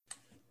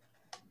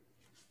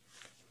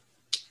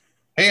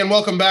Hey, and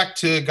welcome back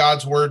to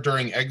God's Word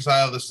During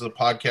Exile. This is a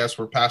podcast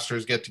where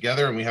pastors get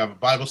together and we have a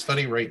Bible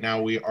study. Right now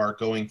we are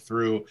going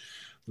through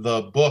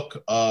the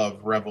book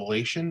of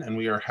Revelation, and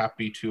we are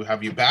happy to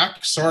have you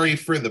back. Sorry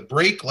for the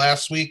break.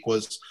 Last week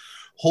was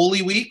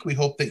Holy Week. We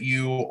hope that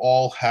you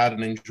all had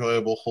an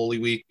enjoyable Holy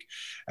Week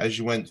as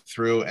you went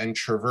through and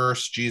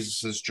traversed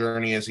Jesus'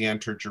 journey as he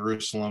entered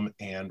Jerusalem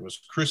and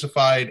was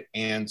crucified,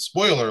 and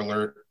spoiler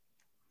alert,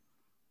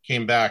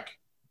 came back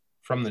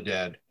from the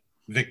dead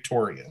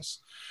victorious.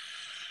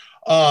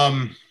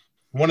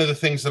 One of the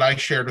things that I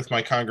shared with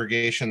my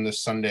congregation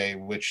this Sunday,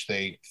 which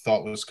they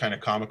thought was kind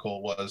of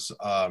comical, was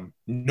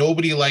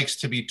nobody likes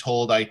to be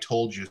told, "I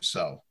told you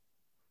so."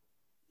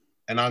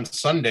 And on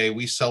Sunday,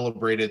 we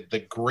celebrated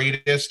the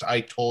greatest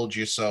 "I told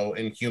you so"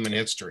 in human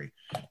history.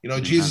 You know,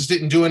 Jesus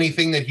didn't do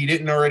anything that he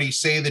didn't already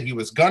say that he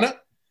was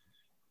gonna.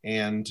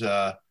 And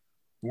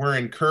we're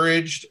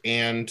encouraged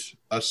and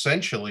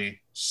essentially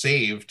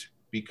saved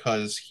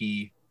because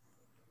he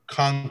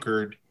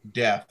conquered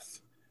death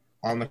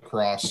on the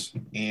cross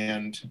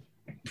and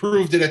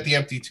proved it at the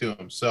empty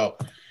tomb. So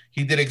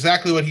he did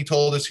exactly what he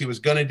told us he was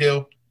going to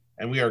do,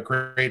 and we are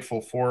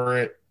grateful for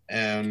it.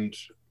 And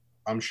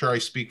I'm sure I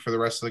speak for the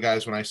rest of the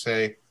guys when I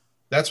say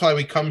that's why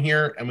we come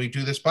here and we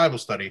do this Bible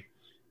study,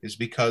 is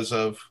because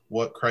of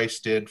what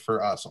Christ did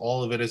for us.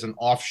 All of it is an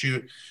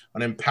offshoot,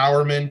 an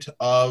empowerment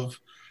of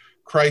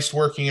Christ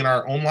working in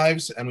our own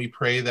lives, and we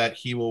pray that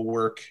he will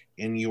work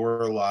in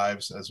your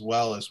lives as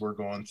well as we're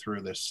going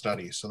through this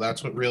study. So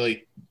that's what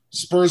really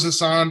spurs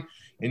us on,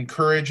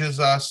 encourages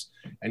us,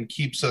 and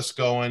keeps us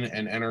going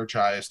and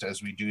energized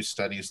as we do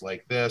studies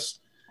like this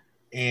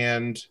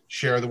and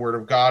share the word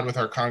of God with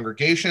our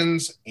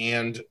congregations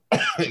and,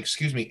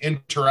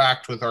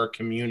 interact with our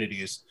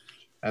communities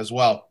as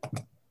well.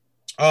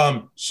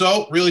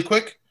 So really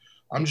quick,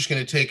 I'm just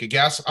going to take a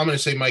guess. I'm going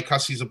to say Mike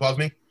Hussey's above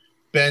me.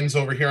 Ben's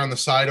over here on the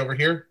side over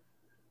here.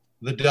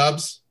 The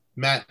Dubs,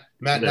 Matt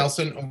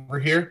Nelson over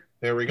here.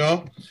 There we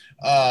go.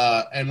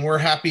 And we're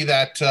happy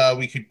that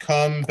we could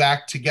come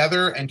back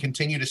together and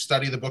continue to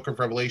study the book of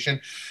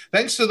Revelation.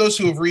 Thanks to those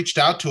who have reached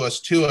out to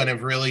us too and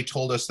have really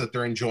told us that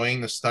they're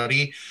enjoying the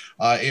study.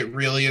 It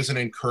really is an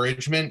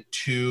encouragement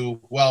to,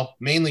 well,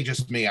 mainly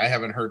just me. I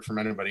haven't heard from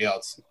anybody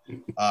else.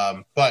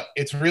 But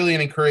it's really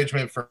an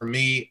encouragement for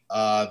me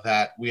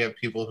that we have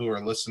people who are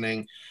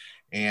listening.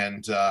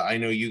 And I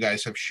know you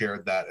guys have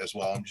shared that as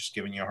well. I'm just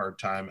giving you a hard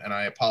time. And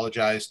I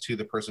apologize to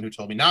the person who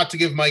told me not to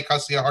give Mike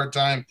Hussey a hard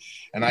time.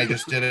 And I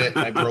just did it.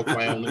 And I broke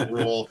my own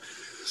rule.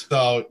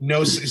 So,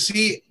 no,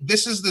 see,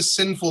 this is the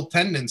sinful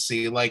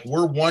tendency. Like,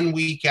 we're 1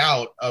 week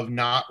out of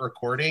not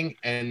recording.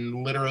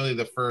 And literally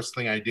the first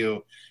thing I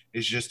do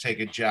is just take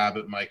a jab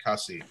at Mike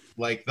Hussey.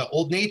 Like, the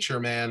old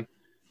nature, man.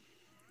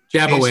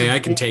 Jab away. I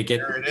can take it.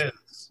 There it is.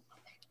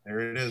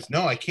 There it is.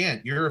 No, I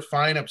can't. You're a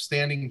fine,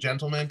 upstanding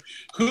gentleman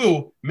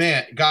who,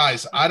 man,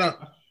 guys,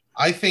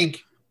 I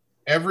think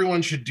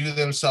everyone should do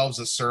themselves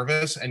a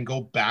service and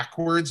go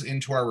backwards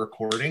into our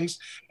recordings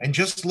and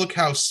just look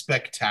how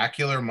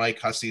spectacular Mike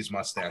Hussey's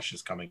mustache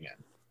is coming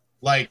in.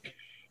 Like,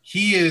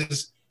 he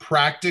is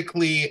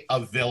practically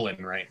a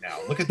villain right now.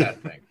 Look at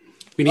that thing.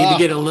 We need to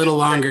get a little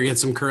longer, get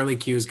some curly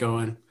cues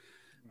going.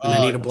 And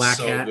I need a black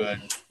hat.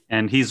 Good.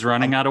 And he's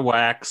running out of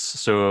wax,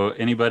 so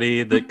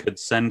anybody that could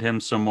send him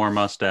some more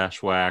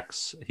mustache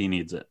wax, he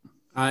needs it.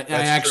 I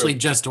actually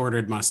just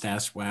ordered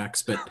mustache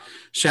wax, but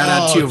shout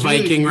out to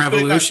Viking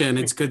Revolution.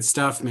 It's good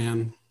stuff,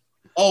 man.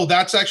 Oh,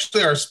 that's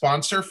actually our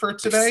sponsor for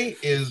today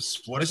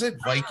is, what is it?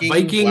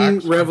 Viking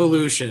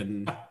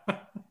Revolution.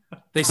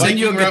 They send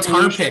you a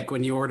guitar pick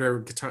when you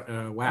order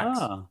wax.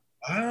 Oh,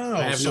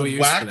 I have no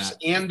use wax for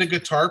that. And a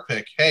guitar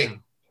pick. Hey,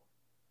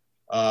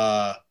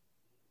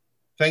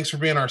 thanks for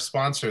being our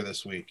sponsor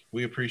this week.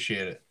 We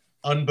appreciate it,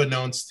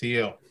 unbeknownst to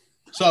you.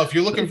 So if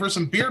you're looking for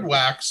some beard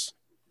wax,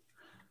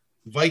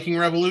 Viking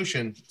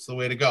Revolution, it's the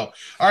way to go.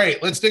 All right,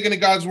 let's dig into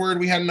God's Word.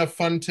 We had enough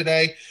fun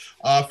today.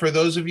 For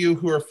those of you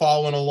who are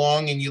following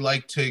along and you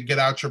like to get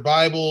out your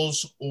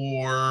Bibles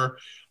or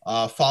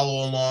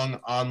follow along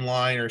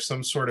online or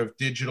some sort of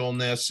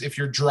digitalness, if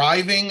you're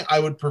driving,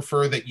 I would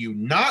prefer that you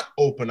not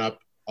open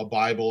up a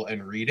Bible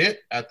and read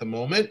it at the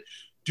moment.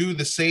 Do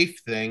the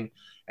safe thing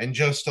and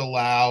just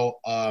allow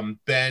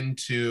Ben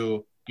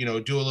to,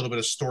 do a little bit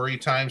of story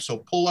time. So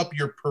pull up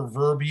your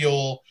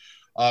proverbial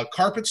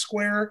carpet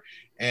square.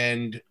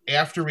 And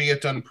after we get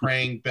done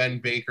praying, Ben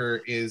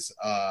Baker is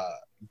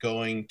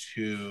going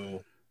to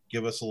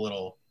give us a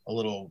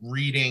little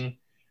reading,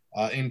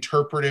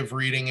 interpretive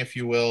reading, if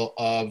you will,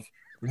 of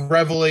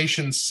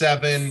Revelation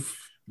 7,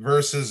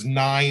 verses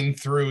 9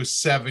 through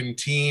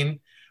 17.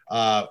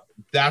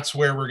 That's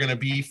where we're going to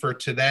be for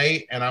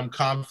today, and I'm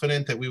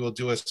confident that we will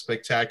do a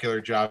spectacular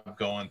job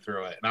going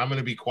through it. And I'm going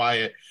to be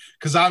quiet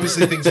because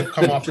obviously things have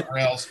come off the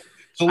rails.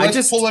 So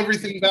let's pull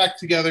everything back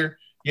together.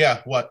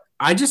 Yeah, what?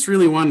 I just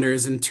really wonder,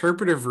 is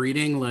interpretive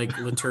reading like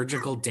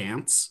liturgical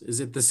dance? Is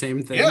it the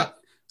same thing? Yeah.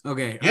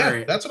 Okay. Yeah, all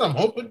right. That's what I'm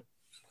hoping.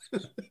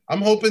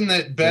 I'm hoping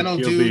that Ben will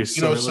do,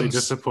 some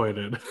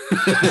disappointed.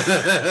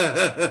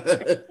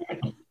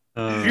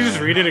 You just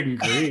read it in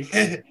Greek.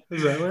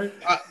 Is that right?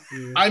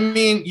 I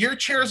mean, your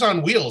chair's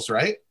on wheels,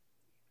 right?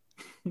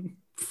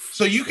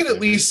 So you could at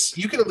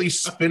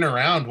least spin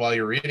around while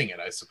you're reading it,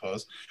 I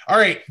suppose. All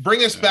right,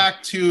 bring us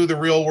back to the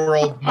real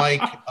world,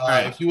 Mike.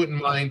 Right. If you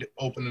wouldn't mind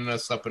opening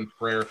us up in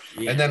prayer,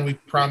 and then we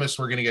promise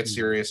we're going to get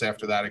serious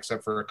after that,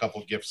 except for a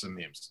couple gifts and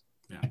memes.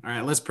 Yeah. All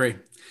right, let's pray.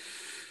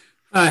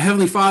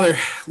 Heavenly Father,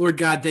 Lord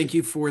God, thank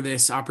you for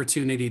this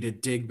opportunity to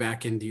dig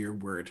back into your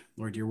word.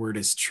 Lord, your word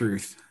is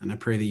truth, and I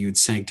pray that you would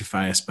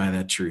sanctify us by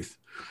that truth.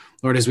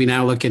 Lord, as we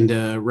now look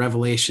into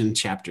Revelation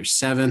chapter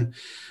 7,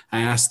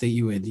 I ask that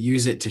you would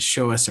use it to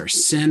show us our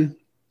sin,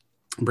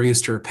 bring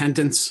us to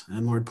repentance,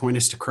 and Lord, point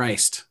us to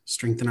Christ,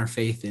 strengthen our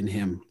faith in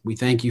him. We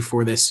thank you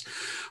for this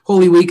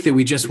holy week that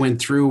we just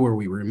went through, where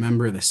we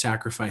remember the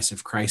sacrifice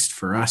of Christ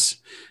for us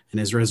and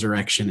his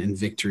resurrection and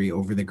victory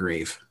over the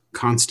grave.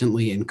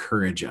 Constantly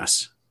encourage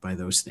us by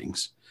those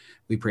things.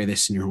 We pray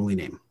this in your holy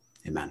name.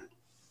 Amen.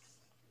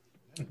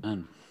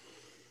 Amen.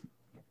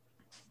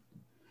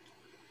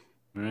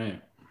 All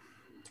right.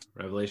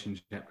 Revelation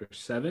chapter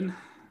 7,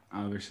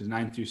 verses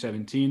 9 through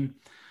 17,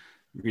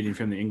 reading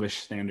from the English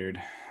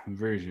Standard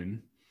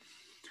Version.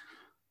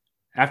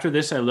 After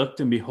this I looked,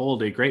 and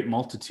behold, a great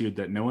multitude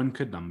that no one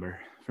could number,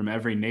 from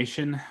every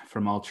nation,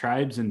 from all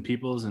tribes and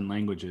peoples and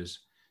languages,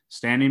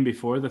 standing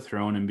before the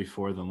throne and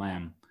before the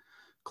Lamb,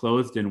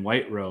 clothed in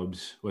white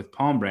robes, with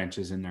palm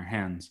branches in their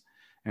hands,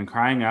 and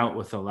crying out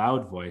with a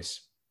loud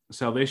voice,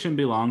 "Salvation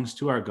belongs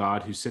to our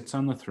God who sits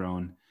on the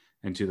throne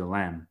and to the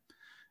Lamb."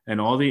 And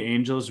all the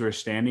angels were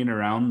standing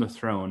around the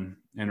throne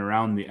and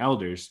around the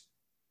elders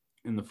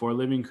and the four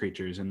living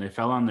creatures, and they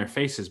fell on their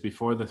faces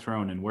before the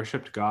throne and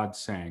worshipped God,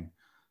 saying,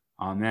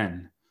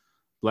 Amen.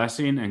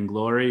 Blessing and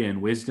glory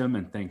and wisdom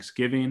and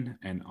thanksgiving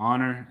and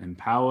honor and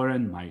power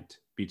and might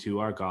be to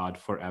our God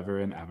forever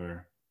and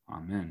ever.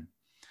 Amen.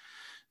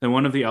 Then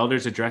one of the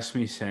elders addressed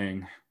me,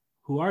 saying,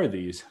 Who are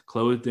these,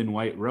 clothed in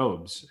white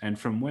robes, and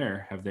from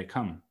where have they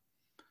come?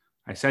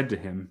 I said to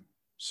him,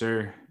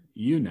 Sir,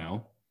 you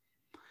know.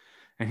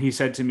 And he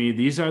said to me,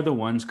 These are the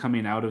ones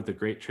coming out of the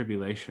great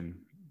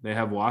tribulation. They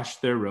have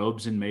washed their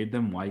robes and made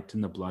them white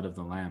in the blood of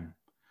the Lamb.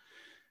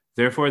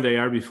 Therefore they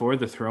are before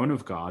the throne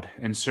of God,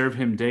 and serve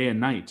him day and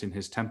night in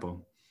his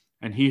temple.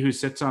 And he who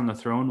sits on the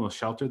throne will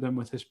shelter them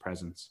with his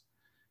presence.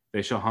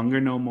 They shall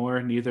hunger no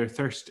more, neither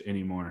thirst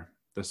any more.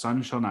 The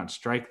sun shall not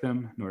strike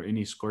them, nor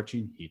any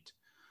scorching heat.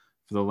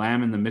 For the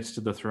Lamb in the midst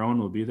of the throne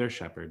will be their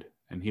shepherd,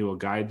 and he will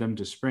guide them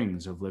to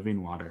springs of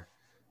living water,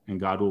 and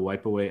God will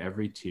wipe away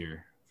every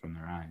tear from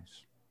their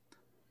eyes.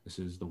 This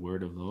is the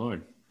word of the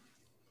Lord.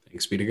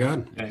 Thanks be to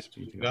God. Thanks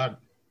be to God.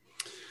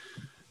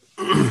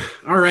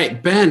 All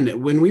right,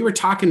 Ben, when we were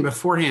talking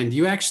beforehand,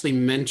 you actually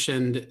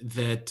mentioned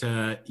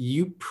that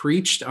you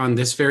preached on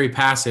this very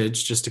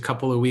passage just a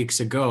couple of weeks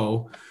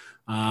ago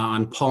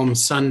on Palm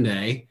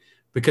Sunday,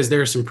 because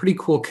there are some pretty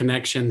cool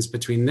connections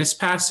between this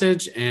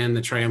passage and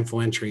the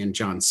triumphal entry in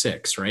John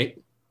 6, right?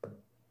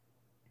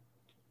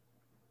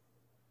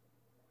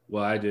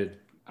 Well, I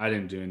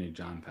didn't do any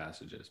John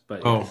passages,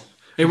 but yes.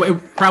 It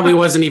probably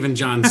wasn't even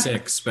John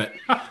 6, but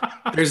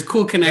there's a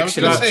cool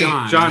connection with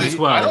John. John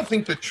 12. I don't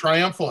think the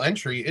triumphal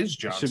entry is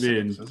John 6, be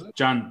in is it?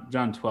 John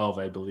 12,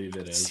 I believe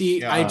it is.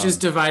 See, I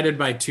just divided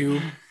by 2.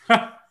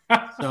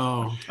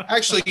 So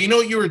actually, you know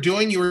what you were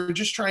doing? You were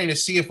just trying to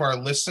see if our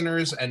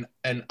listeners and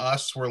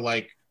us were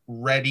like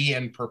ready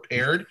and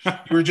prepared.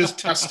 You were just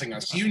testing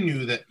us. You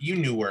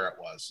knew where it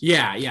was.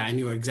 Yeah, I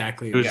knew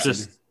exactly. It was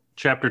just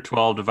chapter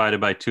 12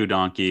 divided by 2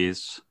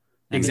 donkeys.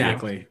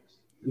 Exactly.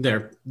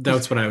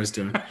 That's what I was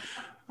doing.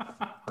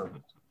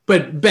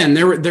 But Ben,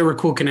 there were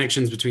cool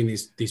connections between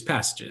these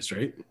passages,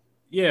 right?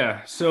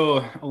 Yeah.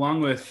 So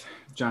along with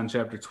John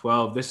chapter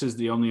 12, this is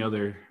the only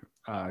other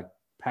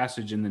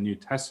passage in the New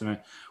Testament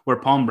where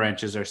palm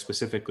branches are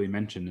specifically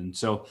mentioned. And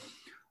so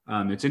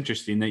it's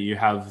interesting that you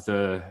have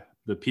the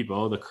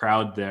people, the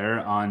crowd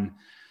there on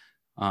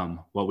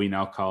what we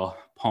now call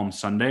Palm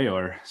Sunday,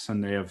 or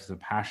Sunday of the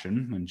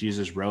Passion, when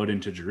Jesus rode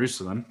into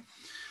Jerusalem.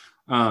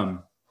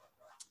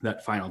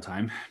 That final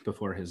time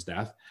before his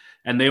death.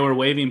 And they were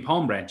waving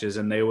palm branches,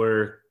 and they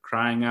were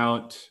crying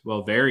out,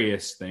 well,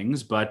 various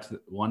things. But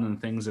one of the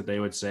things that they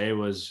would say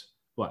was,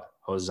 what?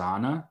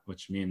 Hosanna,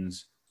 which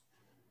means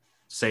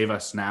save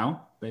us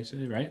now,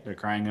 basically, right? They're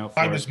crying out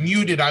for I was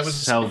muted.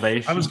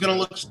 salvation. I was going to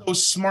look so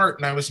smart,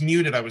 and I was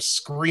muted. I was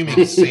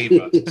screaming, save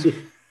us.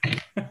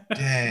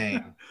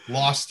 Dang.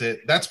 Lost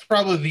it. That's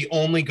probably the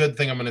only good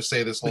thing I'm going to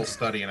say this whole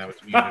study, and I was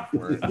muted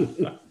for it.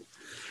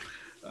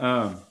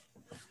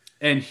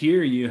 And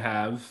here you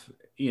have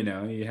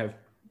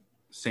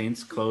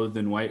saints clothed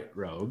in white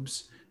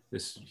robes,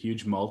 this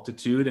huge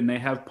multitude, and they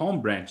have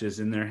palm branches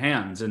in their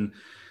hands. And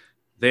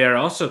they are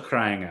also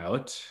crying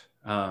out,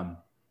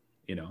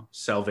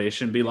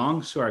 salvation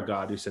belongs to our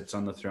God who sits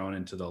on the throne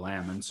and to the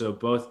Lamb. And so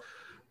both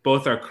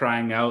are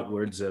crying out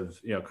words of,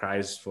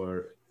 cries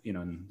for,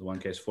 in the one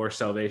case for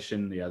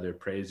salvation, the other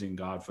praising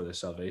God for the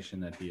salvation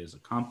that he has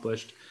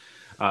accomplished.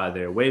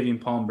 They're waving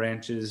palm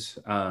branches.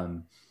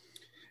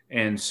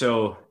 And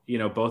so,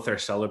 both are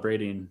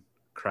celebrating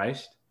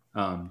Christ,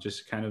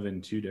 just kind of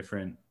in two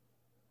different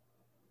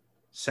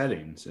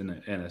settings in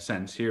a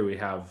sense. Here we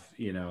have,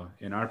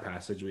 in our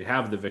passage, we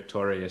have the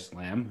victorious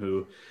Lamb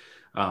who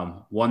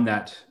won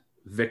that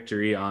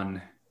victory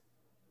on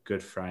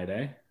Good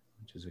Friday,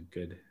 which is a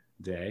good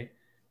day.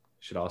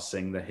 Should all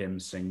sing the hymn,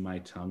 Sing My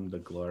Tongue, the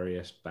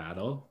Glorious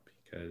Battle,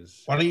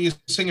 because... Why don't you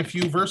sing a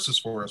few verses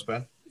for us,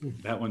 Ben?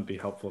 That wouldn't be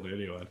helpful to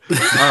anyone.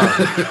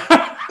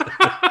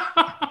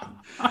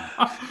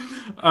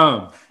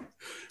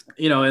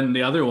 And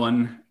the other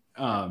one,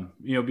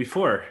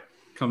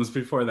 comes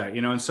before that,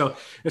 and so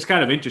it's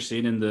kind of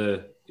interesting in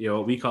the,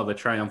 what we call the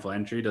triumphal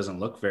entry doesn't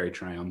look very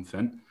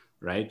triumphant,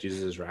 right?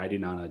 Jesus is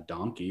riding on a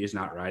donkey. He's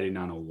not riding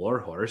on a war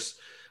horse,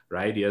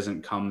 right? He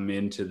doesn't come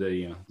into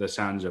the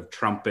sounds of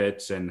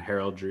trumpets and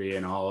heraldry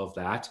and all of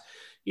that.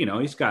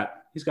 He's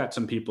got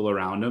some people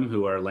around him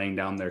who are laying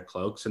down their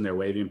cloaks and they're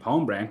waving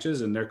palm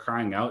branches and they're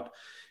crying out,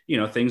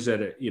 things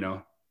that,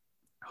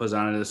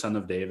 Hosanna to the Son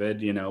of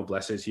David,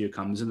 blessed is he who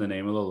comes in the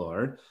name of the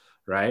Lord,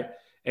 right?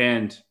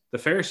 And the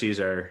Pharisees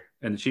and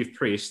the chief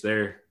priests,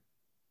 they're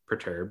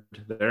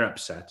perturbed, they're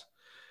upset,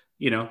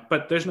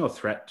 but there's no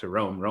threat to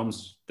Rome.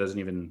 Rome's doesn't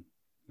even,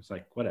 it's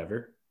like,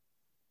 whatever.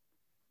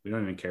 We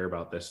don't even care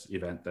about this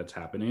event that's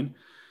happening,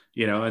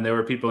 and there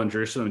were people in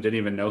Jerusalem who didn't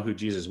even know who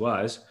Jesus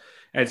was.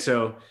 And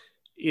so,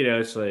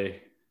 it's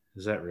like,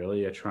 is that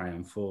really a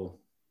triumphal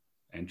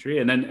entry?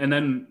 And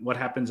then what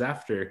happens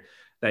after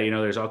that?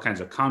 There's all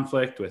kinds of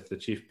conflict with the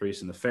chief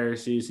priests and the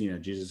Pharisees.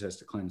 Jesus has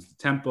to cleanse the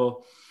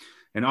temple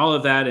and all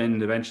of that.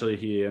 And eventually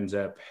he ends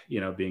up,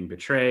 being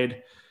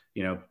betrayed,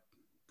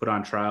 put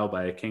on trial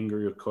by a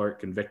kangaroo court,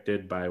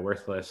 convicted by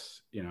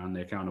worthless, on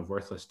the account of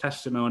worthless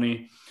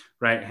testimony,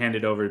 right?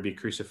 Handed over to be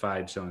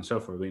crucified, so on and so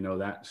forth. We know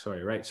that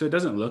story, right? So it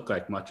doesn't look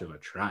like much of a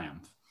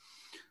triumph,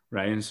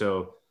 right? And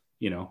so,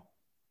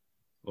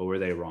 well, were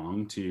they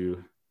wrong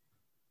to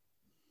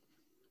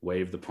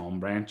wave the palm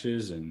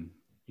branches and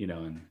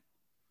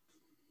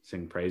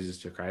sing praises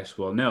to Christ?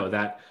 Well, no,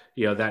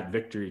 that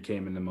victory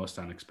came in the most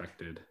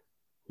unexpected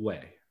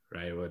way,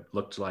 right? What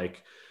looked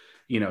like,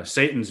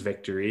 Satan's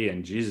victory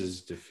and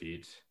Jesus'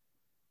 defeat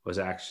was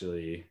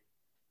actually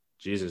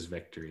Jesus'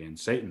 victory and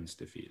Satan's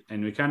defeat.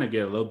 And we kind of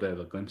get a little bit of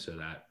a glimpse of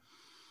that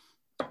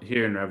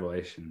here in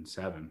Revelation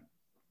 7.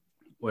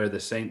 Where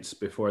the saints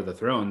before the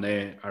throne,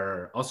 they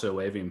are also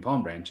waving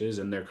palm branches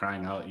and they're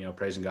crying out,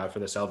 praising God for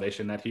the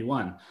salvation that he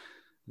won.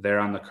 They're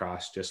on the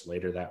cross just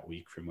later that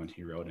week from when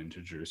he rode into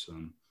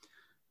Jerusalem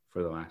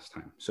for the last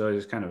time. So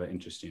it's kind of an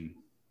interesting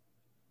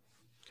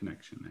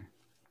connection there.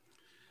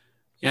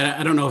 Yeah,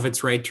 I don't know if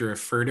it's right to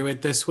refer to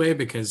it this way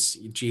because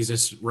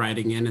Jesus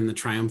riding in the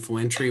triumphal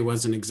entry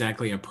wasn't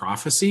exactly a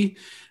prophecy,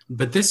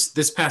 but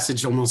this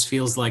passage almost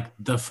feels like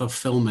the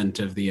fulfillment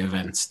of the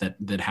events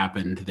that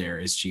happened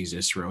there as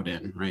Jesus rode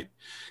in, right?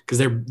 Because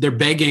they're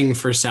begging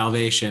for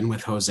salvation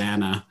with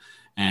Hosanna,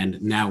 and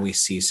now we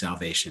see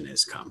salvation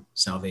is come.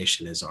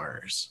 Salvation is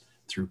ours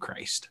through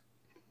Christ.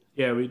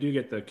 Yeah, we do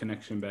get the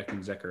connection back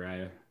in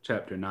Zechariah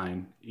chapter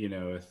 9,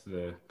 with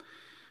the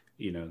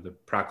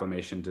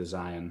proclamation to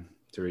Zion,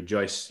 to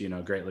rejoice,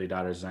 greatly,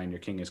 daughter Zion,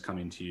 your king is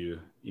coming to you,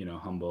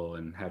 humble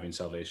and having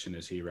salvation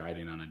as he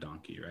riding on a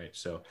donkey, right?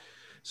 So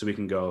we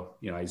can go,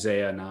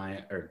 Isaiah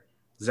 9 or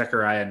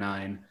Zechariah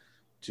 9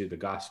 to the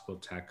gospel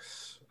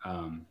text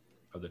of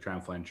the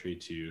triumphal entry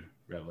to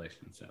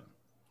Revelation 7.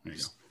 There you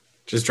go.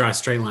 Just draw a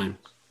straight line.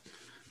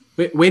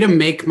 Way to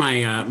make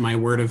my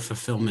word of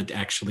fulfillment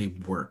actually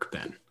work,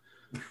 Ben.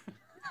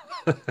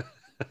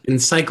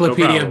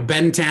 Encyclopedia No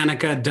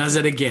Bentanica does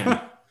it again.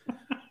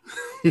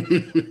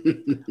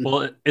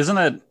 Well, isn't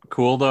it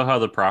cool though how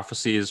the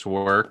prophecies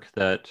work?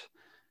 That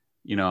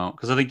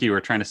because I think you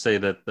were trying to say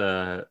that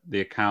the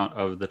account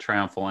of the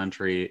triumphal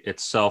entry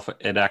itself,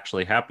 it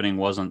actually happening,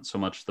 wasn't so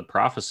much the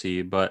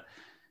prophecy, but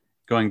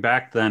going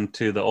back then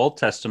to the Old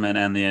Testament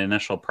and the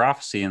initial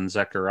prophecy in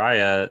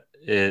Zechariah,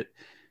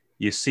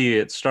 you see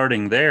it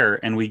starting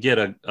there, and we get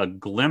a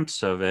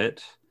glimpse of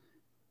it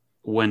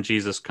when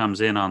Jesus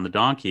comes in on the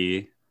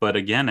donkey. But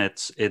again,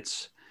 it's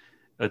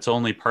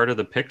only part of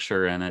the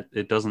picture, and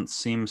it doesn't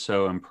seem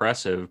so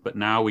impressive. But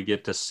now we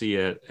get to see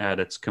it at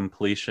its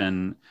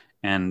completion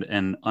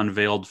and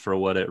unveiled for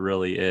what it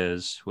really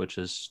is, which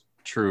is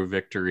true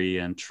victory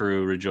and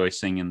true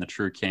rejoicing in the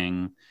true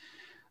King.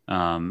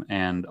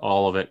 And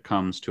all of it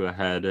comes to a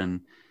head.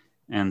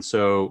 And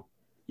so,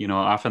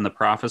 often the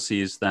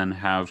prophecies then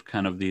have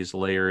kind of these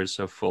layers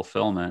of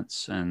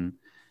fulfillments, and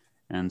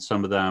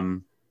some of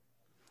them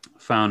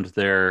found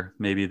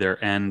maybe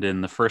their end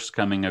in the first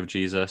coming of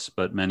Jesus,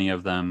 but many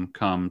of them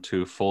come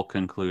to full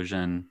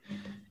conclusion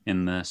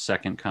in the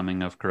second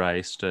coming of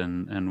Christ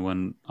and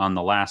when on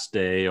the last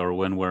day, or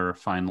when we're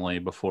finally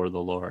before the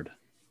Lord.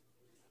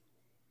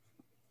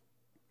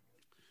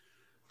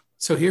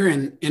 So here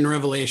in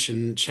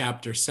Revelation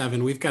chapter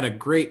 7, we've got a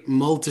great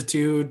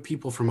multitude,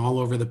 people from all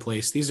over the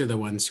place. These are the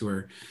ones who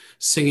are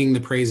singing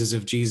the praises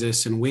of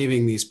Jesus and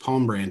waving these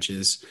palm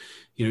branches.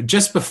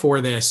 Just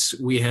before this,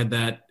 we had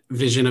that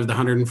vision of the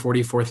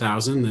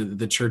 144,000,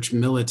 the church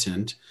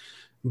militant.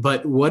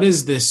 But what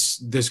is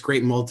this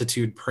great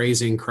multitude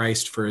praising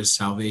Christ for his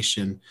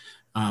salvation?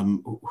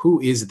 Who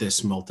is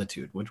this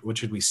multitude? What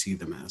should we see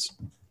them as?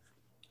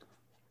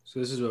 So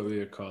this is what we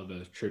would call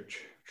the church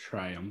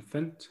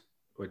triumphant,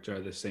 which are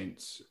the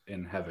saints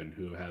in heaven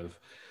who have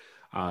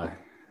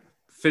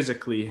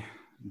physically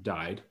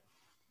died.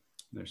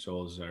 Their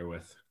souls are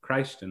with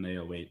Christ and they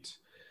await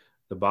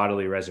the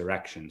bodily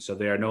resurrection. So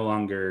they are no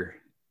longer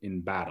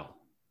in battle.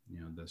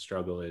 The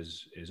struggle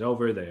is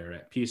over. They are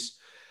at peace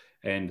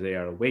and they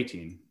are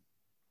waiting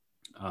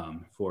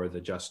for the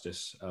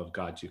justice of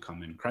God to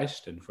come in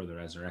Christ and for the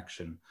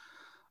resurrection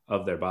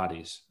of their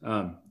bodies.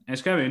 And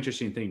it's kind of an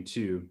interesting thing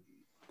too.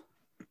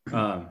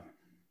 I'm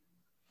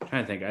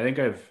trying to think. I think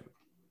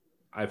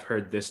I've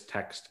heard this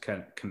text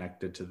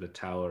connected to the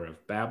Tower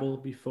of Babel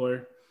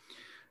before.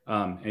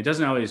 It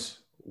doesn't always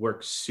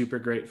work super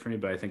great for me,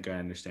 but I think I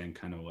understand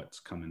kind of what's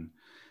coming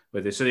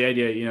with it. So the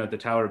idea, the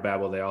Tower of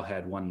Babel, they all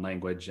had one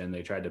language and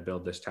they tried to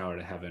build this tower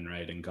to heaven,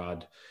 right? And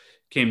God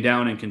came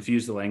down and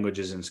confused the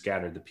languages and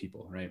scattered the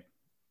people, right?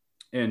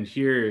 And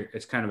here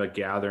it's kind of a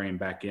gathering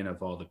back in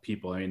of all the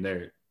people. I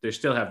mean, they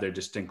still have their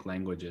distinct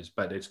languages,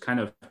 but it's kind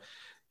of,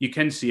 you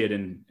can see it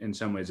in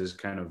some ways as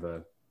kind of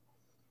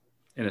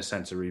in a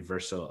sense, a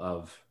reversal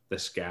of the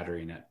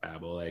scattering at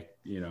Babel. Like,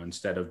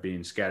 instead of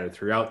being scattered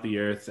throughout the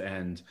earth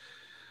and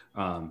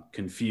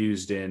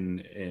confused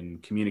in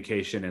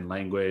communication and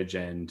language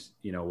and,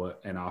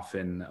 and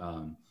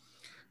often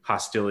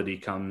hostility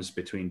comes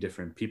between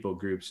different people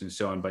groups and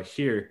so on. But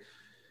here,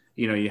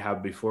 you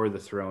have before the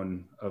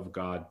throne of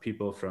God,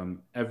 people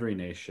from every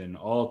nation,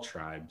 all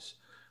tribes,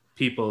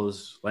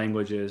 peoples,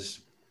 languages,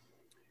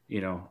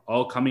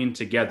 all coming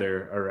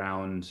together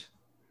around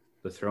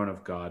the throne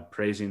of God,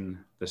 praising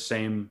the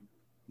same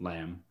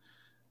Lamb,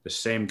 the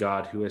same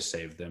God who has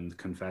saved them,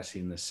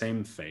 confessing the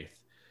same faith,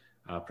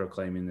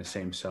 proclaiming the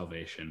same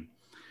salvation,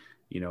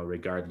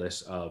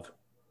 regardless of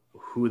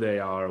who they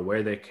are,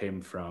 where they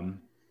came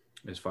from,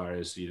 as far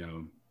as,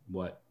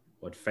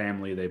 what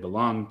family they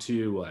belong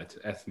to, what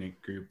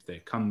ethnic group they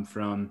come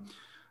from,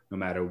 no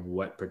matter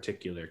what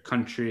particular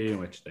country in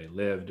which they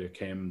lived or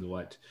came.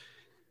 What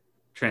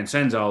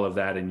transcends all of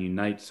that and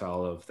unites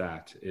all of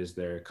that is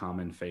their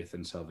common faith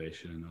and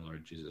salvation in the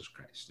Lord Jesus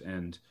Christ.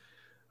 And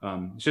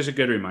it's just a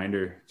good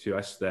reminder to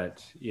us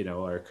that,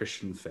 our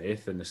Christian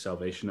faith and the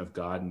salvation of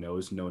God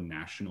knows no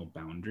national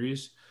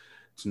boundaries.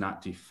 It's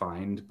not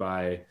defined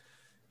by,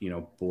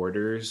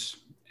 borders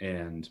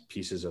and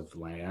pieces of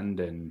land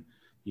and,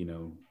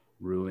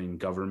 ruling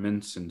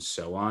governments and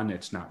so on.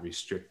 It's not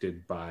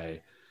restricted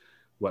by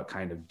what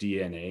kind of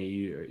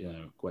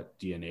DNA, what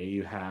DNA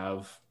you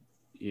have,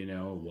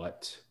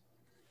 what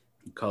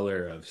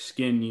color of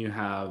skin you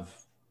have,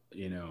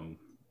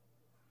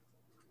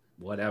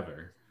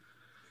 whatever.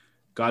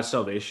 God's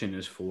salvation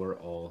is for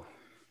all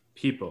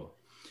people,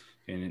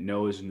 and it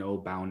knows no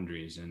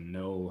boundaries, and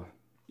no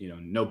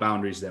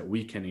boundaries that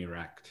we can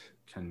erect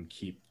can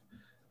keep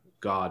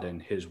God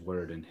and his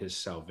word and his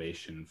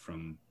salvation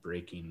from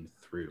breaking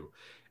through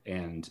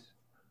and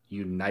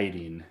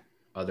uniting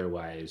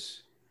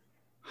otherwise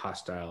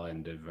hostile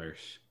and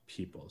diverse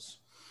peoples.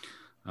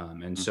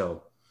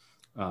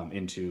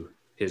 Into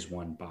his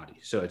one body.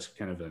 So it's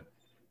kind of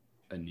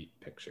a neat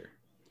picture.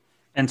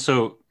 And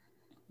so,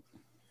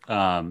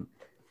 yeah,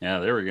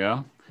 there we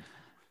go.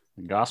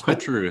 Gospel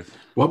truth.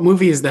 What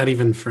movie is that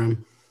even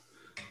from?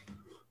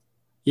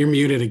 You're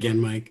muted again,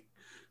 Mike.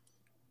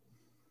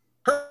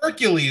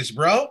 Hercules,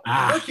 bro.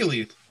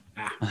 Hercules.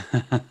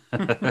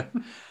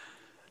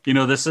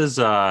 This is,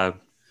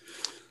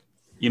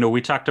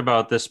 we talked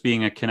about this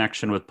being a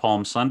connection with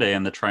Palm Sunday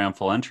and the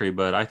triumphal entry,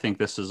 but I think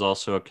this is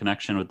also a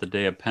connection with the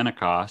day of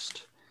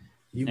Pentecost.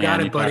 You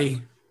got it,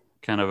 buddy.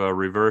 Kind of a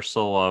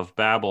reversal of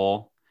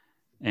Babel.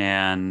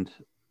 And,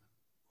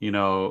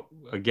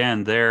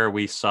 again, there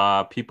we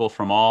saw people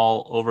from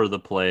all over the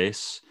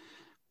place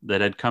that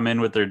had come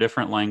in with their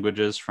different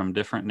languages from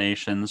different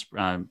nations,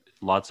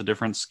 lots of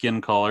different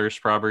skin colors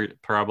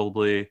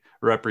probably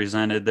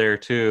represented there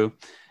too.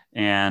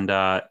 And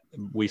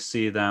we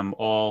see them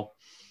all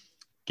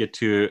get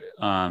to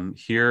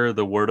hear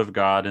the word of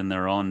God in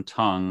their own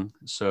tongue.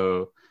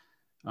 So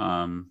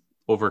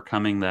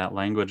overcoming that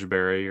language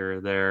barrier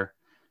there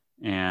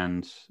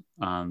and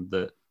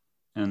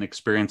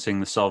experiencing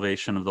the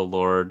salvation of the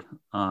Lord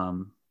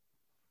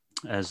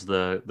as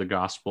the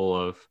gospel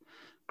of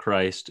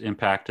Christ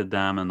impacted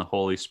them and the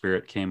Holy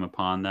Spirit came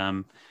upon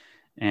them.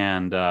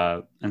 And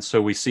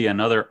so we see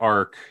another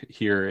arc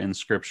here in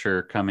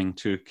Scripture coming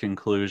to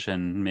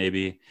conclusion,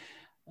 maybe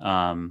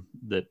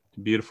that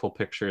beautiful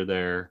picture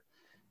there.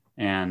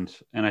 And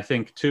I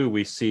think too,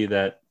 we see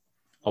that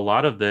a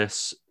lot of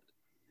this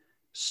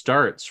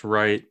starts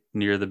right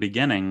near the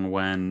beginning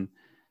when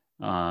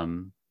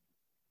the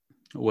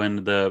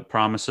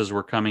promises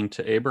were coming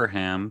to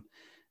Abraham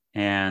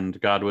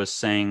and God was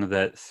saying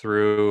that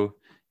through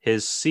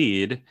his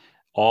seed,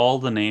 all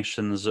the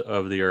nations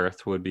of the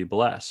earth would be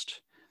blessed.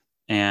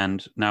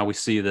 And now we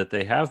see that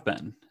they have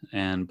been,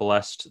 and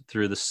blessed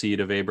through the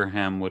seed of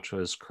Abraham, which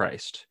was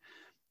Christ.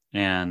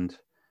 And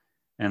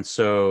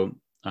so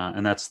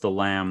that's the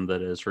Lamb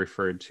that is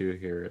referred to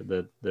here,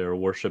 that they're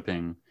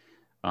worshiping,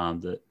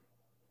 that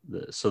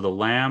so the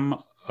Lamb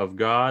of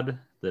God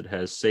that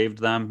has saved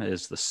them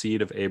is the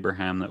seed of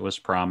Abraham that was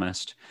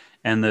promised.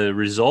 And the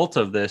result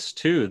of this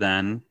too,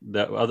 then,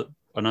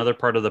 another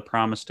part of the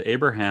promise to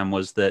Abraham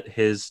was that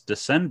his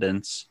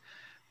descendants,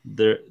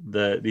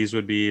 these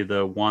would be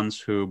the ones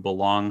who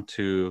belong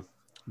to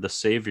the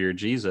Savior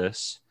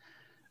Jesus.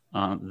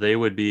 They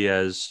would be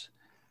as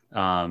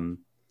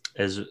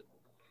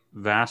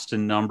vast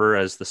in number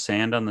as the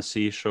sand on the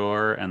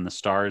seashore and the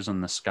stars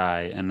in the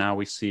sky. And now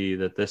we see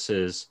that this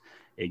is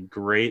a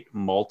great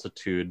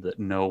multitude that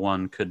no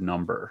one could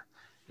number,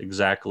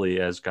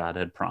 exactly as God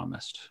had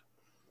promised.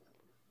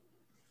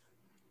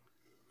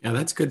 Yeah,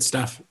 that's good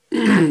stuff.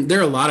 There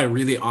are a lot of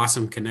really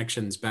awesome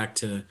connections back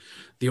to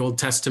the Old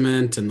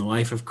Testament and the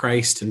life of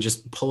Christ and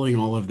just pulling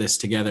all of this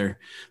together.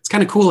 It's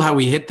kind of cool how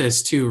we hit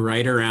this too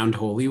right around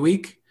Holy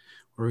Week,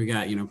 where we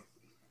got,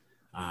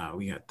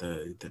 we got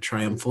the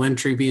triumphal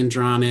entry being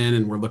drawn in,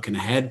 and we're looking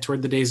ahead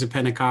toward the days of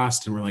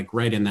Pentecost, and we're like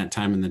right in that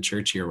time in the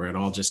church here where it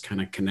all just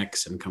kind of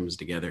connects and comes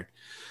together.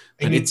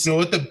 And you know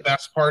what the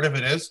best part of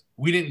it is?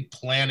 We didn't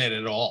plan it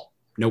at all.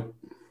 Nope.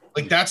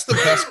 Like, that's the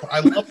best.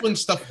 I love when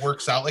stuff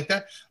works out like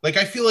that. Like,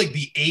 I feel like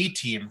the A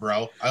team,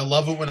 bro. I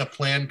love it when a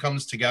plan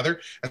comes together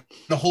and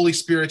the Holy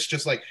Spirit's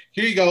just like,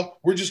 here you go.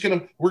 We're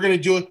going to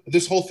do it,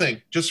 this whole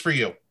thing just for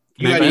you.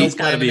 He's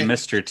got to be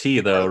Mr. T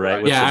though,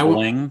 right? With the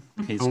bling.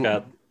 He's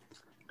got.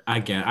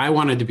 I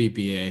wanted to be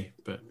BA,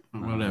 but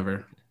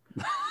whatever.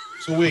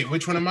 So wait,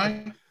 which one am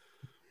I?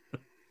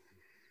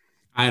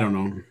 I don't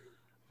know.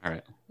 All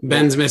right.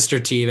 Ben's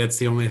Mr. T. That's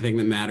the only thing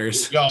that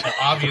matters. Yo,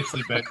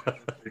 obviously Ben's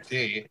Mr.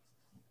 T.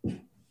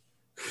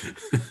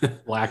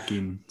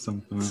 Lacking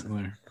something out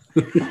there.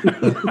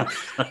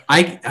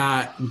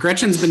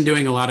 Gretchen's been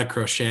doing a lot of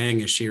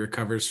crocheting as she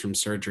recovers from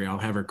surgery. I'll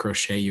have her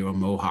crochet you a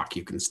mohawk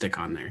you can stick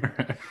on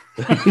there.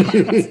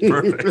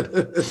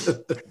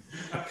 Perfect.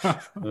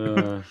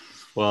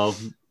 Well,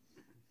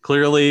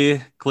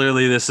 clearly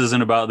this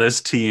isn't about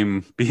this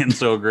team being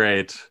so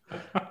great.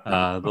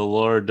 The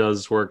Lord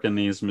does work in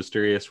these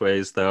mysterious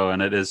ways, though,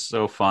 and it is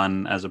so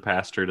fun as a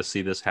pastor to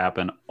see this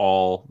happen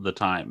all the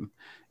time.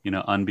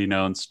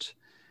 Unbeknownst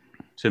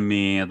to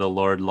me, the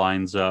Lord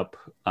lines up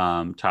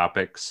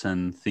topics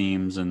and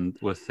themes and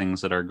with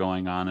things that are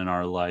going on in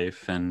our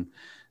life and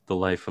the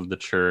life of the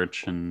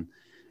church, and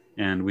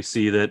we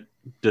see that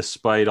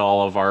despite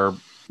all of our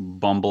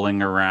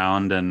bumbling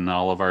around and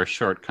all of our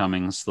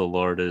shortcomings, the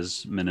Lord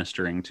is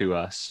ministering to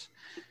us,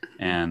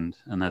 and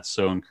that's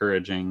so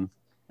encouraging,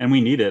 and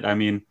we need it. I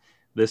mean,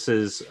 this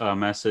is a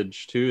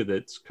message too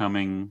that's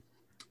coming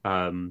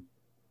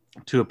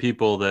to a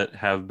people that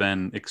have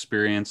been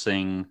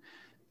experiencing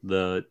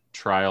the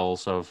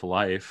trials of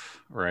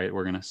life, right?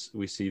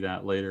 We see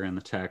that later in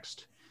the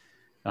text,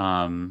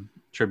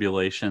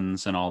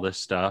 tribulations and all this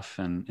stuff,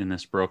 and in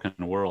this broken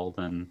world,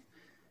 and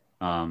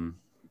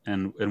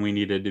we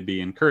needed to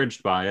be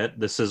encouraged by it.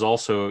 This is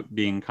also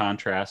being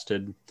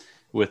contrasted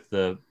with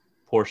the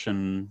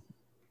portion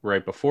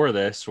right before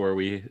this, where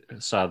we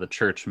saw the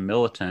church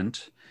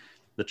militant.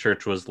 The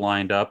church was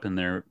lined up in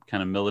their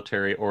kind of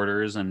military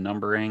orders and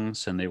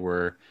numberings, and they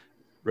were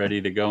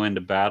ready to go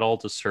into battle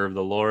to serve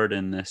the Lord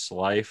in this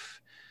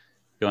life,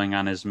 going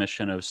on his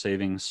mission of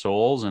saving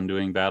souls and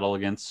doing battle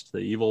against the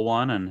evil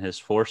one and his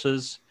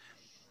forces.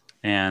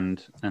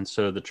 And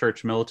so the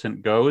church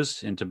militant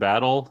goes into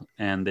battle,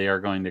 and they are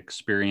going to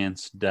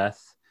experience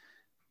death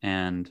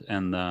and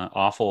the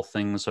awful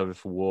things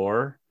of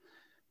war.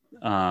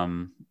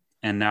 And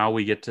now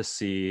we get to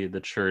see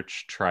the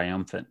church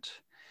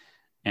triumphant,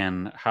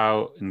 and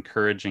how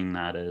encouraging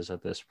that is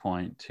at this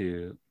point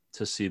to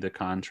see the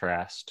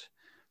contrast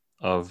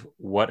of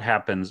what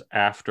happens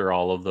after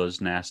all of those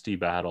nasty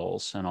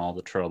battles and all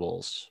the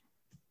troubles,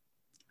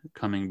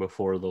 coming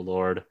before the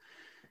Lord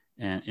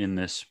and in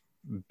this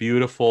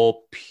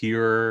beautiful,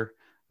 pure,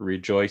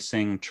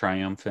 rejoicing,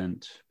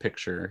 triumphant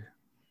picture.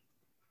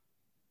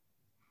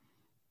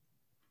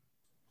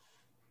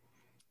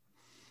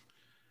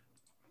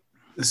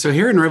 So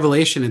here in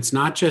Revelation, it's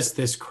not just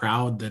this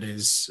crowd that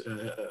is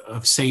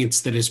of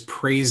saints that is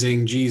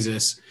praising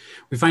Jesus.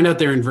 We find out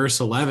there in verse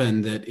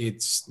 11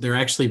 that they're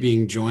actually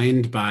being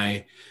joined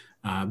by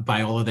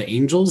all of the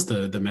angels,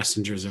 the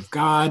messengers of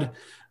God,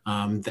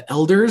 the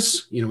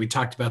elders. We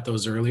talked about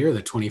those earlier.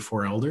 The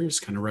 24 elders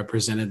kind of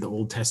represented the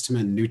Old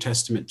Testament and New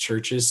Testament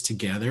churches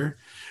together.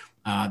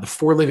 The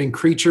four living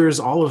creatures,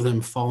 all of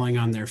them falling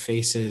on their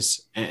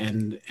faces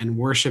and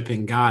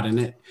worshiping God.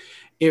 And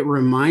it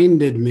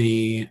reminded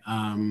me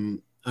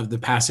of the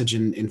passage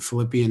in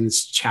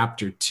Philippians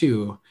chapter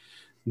 2,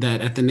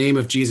 that at the name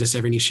of Jesus,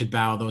 every knee should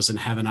bow, those in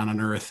heaven,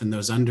 on earth, and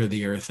those under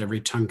the earth,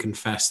 every tongue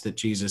confess that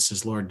Jesus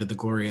is Lord, to the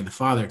glory of the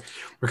Father.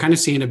 We're kind of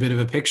seeing a bit of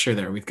a picture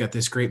there. We've got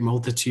this great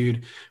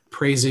multitude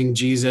praising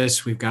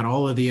Jesus. We've got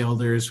all of the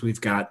elders. We've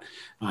got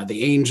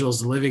the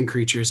angels, the living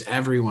creatures,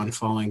 everyone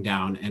falling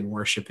down and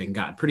worshiping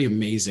God. Pretty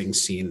amazing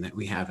scene that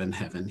we have in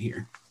heaven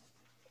here.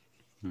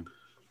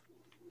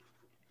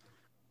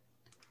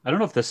 I don't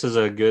know if this is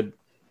a good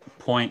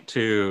point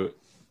to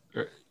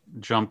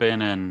jump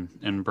in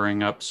and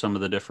bring up some of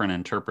the different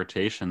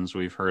interpretations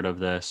we've heard of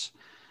this.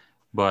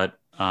 but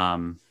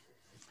some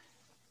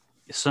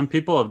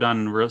people have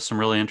done some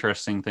really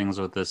interesting things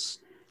with this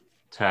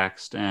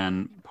text,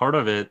 and part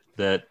of it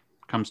that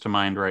comes to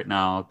mind right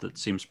now that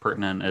seems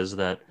pertinent is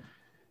that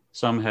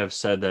some have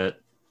said that,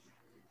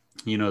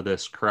 you know,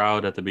 this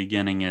crowd at the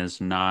beginning is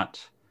not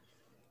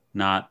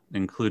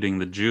including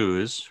the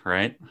Jews,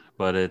 right?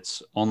 But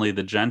it's only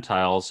the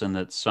Gentiles, and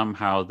that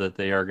somehow that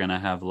they are going to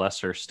have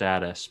lesser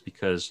status,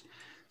 because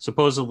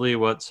supposedly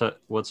what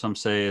some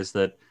say is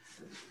that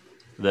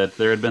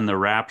there had been the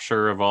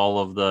rapture of all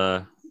of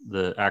the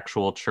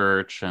actual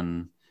church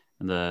and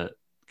the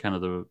kind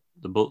of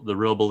the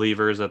real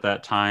believers at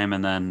that time,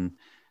 and then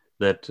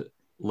that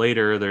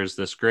later there's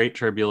this great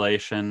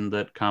tribulation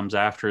that comes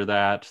after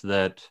that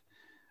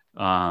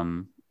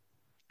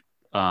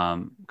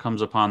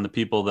comes upon the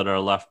people that are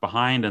left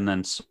behind, and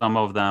then some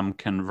of them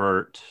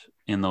convert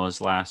in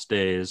those last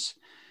days,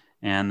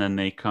 and then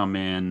they come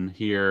in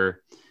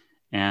here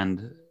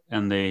and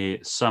they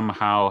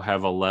somehow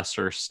have a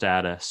lesser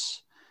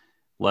status,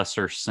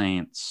 lesser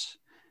saints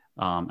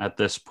at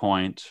this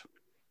point,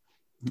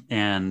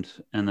 and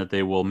that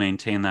they will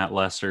maintain that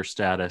lesser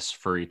status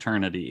for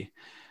eternity.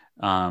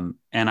 And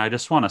I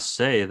just want to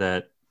say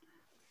that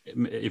I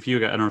don't know if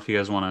you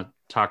guys want to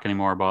talk any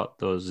more about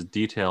those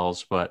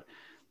details, but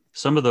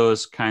some of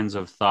those kinds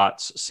of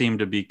thoughts seem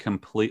to be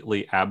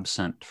completely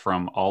absent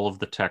from all of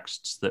the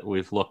texts that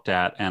we've looked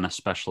at, and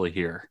especially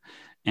here.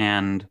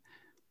 And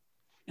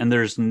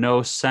there's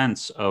no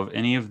sense of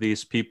any of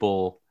these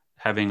people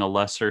having a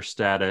lesser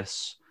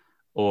status,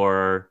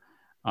 or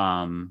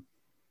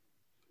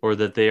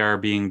that they are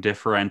being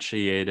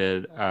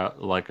differentiated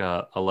like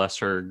a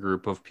lesser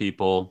group of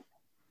people,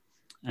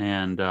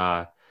 and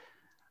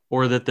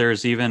or that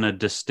there's even a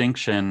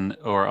distinction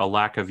or a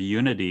lack of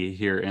unity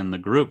here in the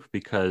group,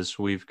 because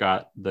we've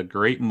got the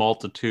great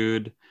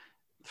multitude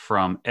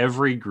from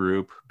every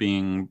group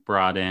being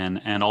brought in,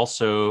 and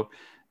also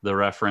the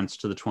reference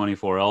to the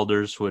 24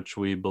 elders, which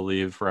we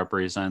believe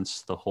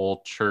represents the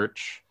whole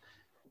church,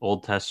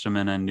 Old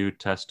Testament and New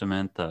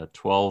Testament, the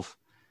 12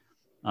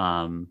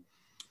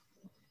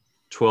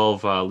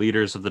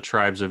 leaders of the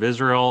tribes of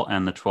Israel,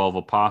 and the 12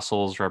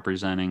 apostles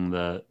representing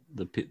the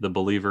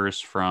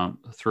believers from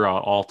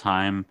throughout all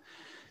time.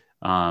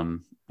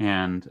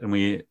 And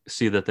we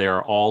see that they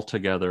are all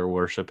together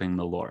worshiping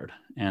the Lord.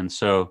 And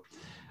so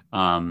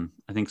I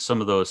think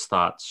some of those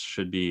thoughts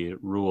should be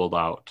ruled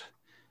out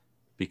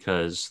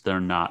because they're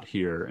not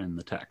here in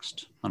the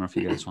text. I don't know if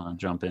you guys want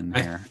to jump in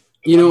here.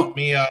 You know, Let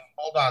me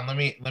hold on.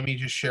 Let me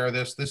just share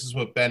this. This is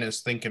what Ben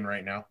is thinking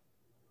right now.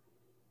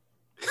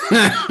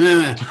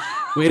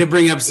 way to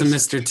bring up some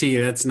Mr. T.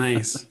 That's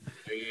nice.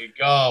 There you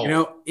go. You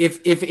know,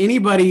 if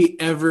anybody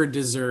ever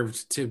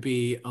deserved to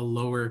be a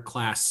lower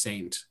class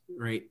saint,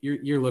 right?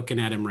 You're looking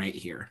at him right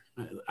here.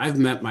 I've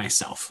met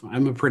myself.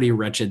 I'm a pretty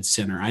wretched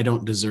sinner. I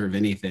don't deserve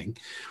anything.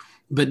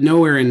 But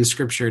nowhere in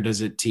Scripture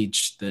does it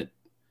teach that,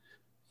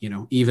 you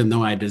know, even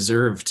though I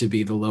deserve to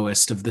be the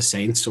lowest of the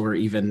saints, or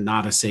even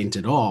not a saint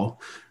at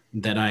all,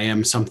 that I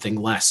am something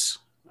less.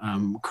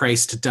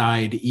 Christ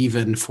died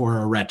even for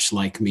a wretch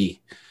like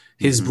me.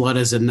 His blood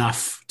is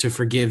enough to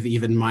forgive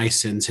even my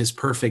sins. His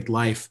perfect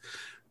life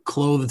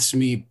clothes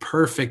me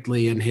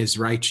perfectly in his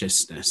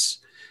righteousness.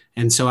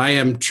 And so I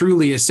am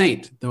truly a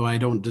saint, though I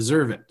don't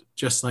deserve it,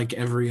 just like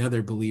every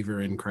other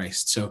believer in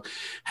Christ. So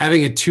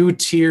having a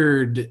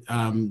two-tiered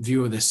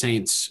view of the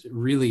saints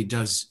really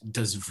does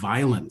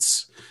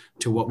violence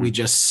to what we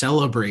just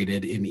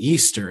celebrated in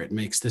Easter. It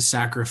makes the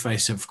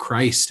sacrifice of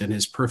Christ and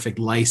his perfect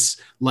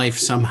life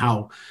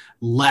somehow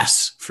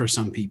less for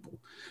some people.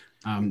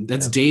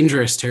 That's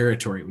dangerous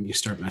territory when you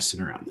start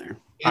messing around there.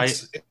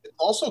 It's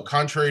also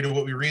contrary to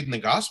what we read in the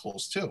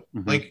Gospels too.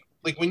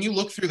 Like when you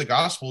look through the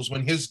Gospels,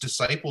 when his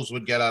disciples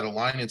would get out of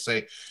line and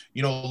say,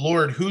 you know,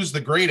 Lord, who's the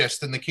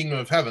greatest in the kingdom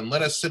of heaven?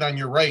 Let us sit on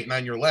your right and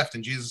on your left.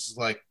 And Jesus is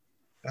like,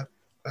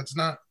 that's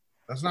not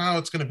how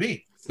it's going to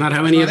be. It's not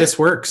how any of this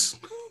works.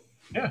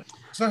 Yeah.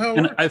 It's not how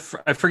it works.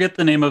 I forget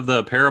the name of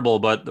the parable,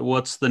 but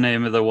what's the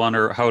name of the one,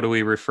 or how do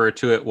we refer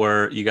to it,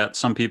 where you got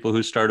some people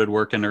who started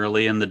working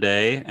early in the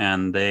day,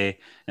 and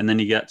then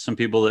you get some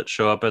people that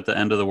show up at the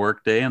end of the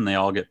workday and they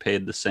all get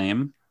paid the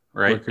same,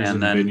 right? Workers in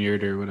the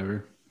vineyard or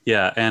whatever.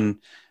 Yeah,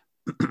 and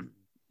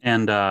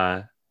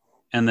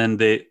then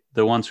the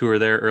ones who were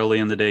there early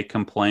in the day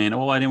complain,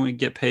 oh, why didn't we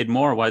get paid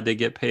more? Why'd they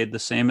get paid the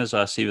same as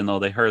us, even though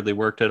they hardly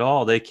worked at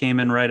all? They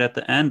came in right at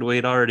the end.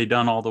 We'd already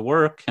done all the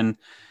work, and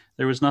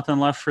there was nothing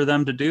left for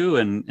them to do,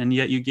 and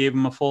yet you gave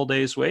them a full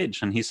day's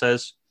wage. And he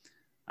says,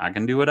 I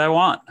can do what I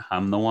want.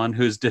 I'm the one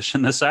who's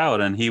dishing this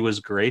out. And he was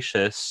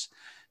gracious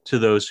to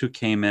those who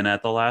came in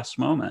at the last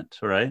moment,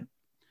 right?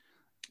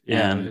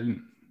 Yeah.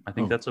 And I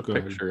think that's a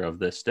picture of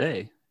this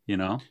day, you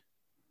know?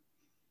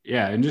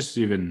 Yeah, and just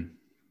even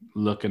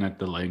looking at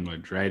the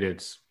language, right?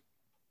 It's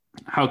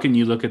how can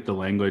you look at the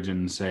language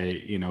and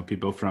say, you know,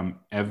 people from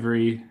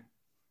every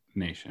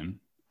nation,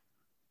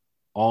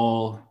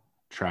 all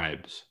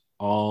tribes,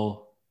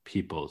 all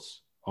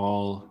peoples,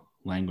 all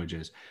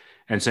languages,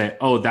 and say,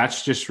 oh,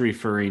 that's just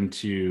referring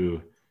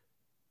to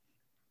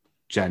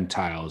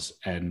Gentiles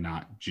and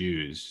not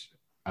Jews.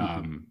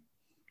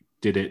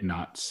 Did it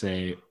not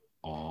say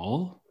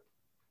all?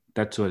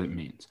 That's what it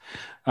means.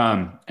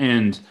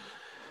 And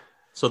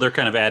so they're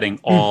kind of adding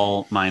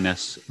all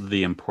minus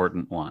the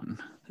important one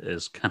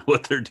is kind of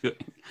what they're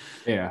doing.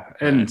 Yeah.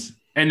 And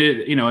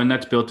it, and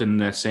that's built in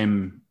the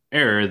same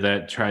error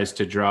that tries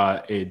to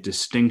draw a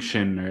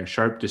distinction or a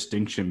sharp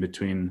distinction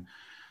between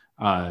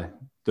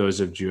those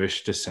of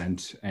Jewish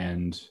descent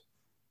and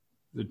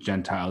the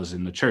Gentiles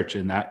in the church.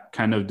 And that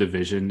kind of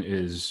division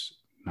is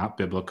not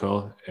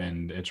biblical,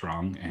 and it's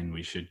wrong, and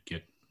we should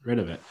get rid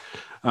of it.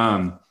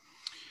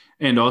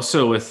 And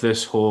also with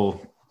this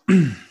whole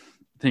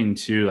thing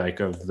too, like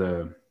of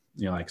the,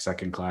 like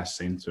second class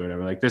saints or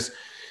whatever, like this,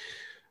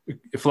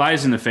 it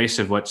flies in the face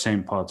of what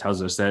St. Paul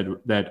tells us,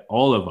 that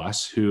all of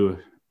us who,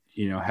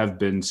 have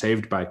been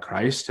saved by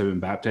Christ, have been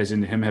baptized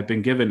into him, have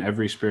been given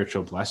every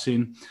spiritual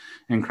blessing.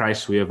 In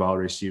Christ, we have all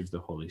received the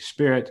Holy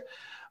Spirit.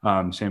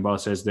 St. Paul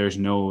says there's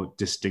no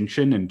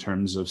distinction in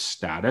terms of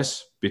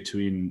status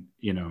between,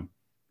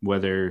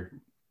 whether,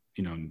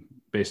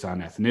 based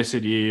on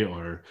ethnicity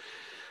or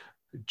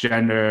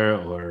gender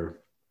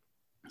or,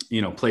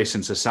 place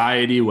in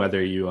society,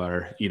 whether you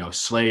are,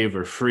 slave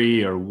or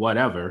free or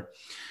whatever,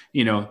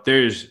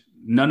 there's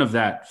none of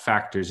that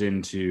factors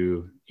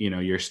into,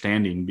 your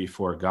standing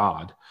before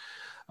God.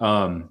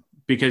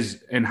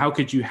 Because how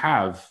could you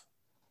have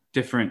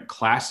different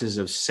classes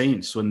of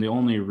saints when the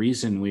only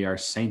reason we are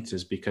saints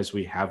is because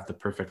we have the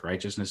perfect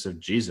righteousness of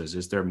Jesus?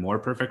 Is there more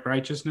perfect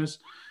righteousness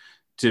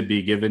to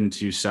be given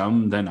to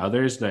some than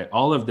others? That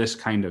all of this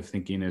kind of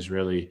thinking is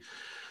really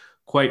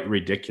quite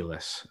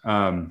ridiculous.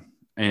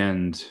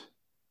 And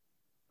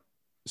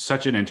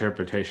such an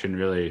interpretation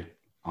really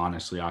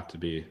honestly ought to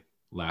be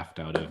laughed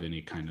out of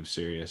any kind of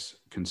serious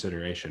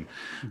consideration.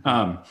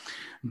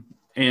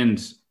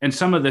 And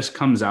some of this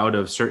comes out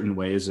of certain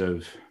ways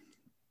of,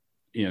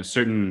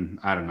 certain,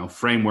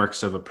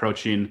 frameworks of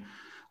approaching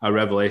a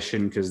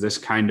revelation, because this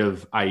kind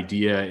of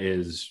idea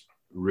is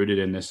rooted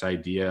in this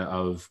idea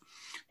of,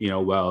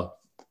 the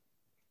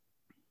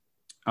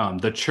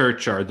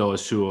church are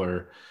those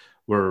who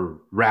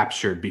were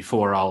raptured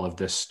before all of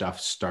this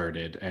stuff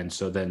started. And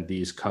so then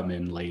these come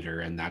in later,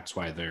 and that's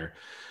why they're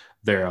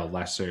a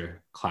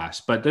lesser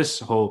class. But this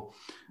whole,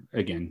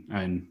 again,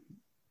 and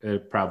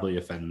it probably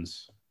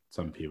offends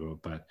some people,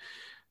 but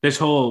this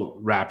whole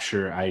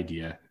rapture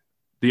idea,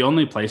 the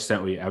only place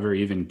that we ever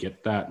even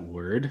get that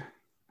word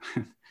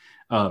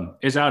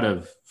is out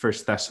of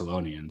First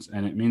Thessalonians,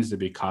 and it means to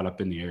be caught up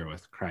in the air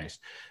with Christ.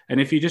 And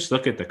if you just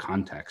look at the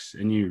context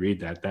and you read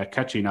that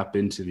catching up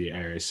into the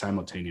air is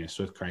simultaneous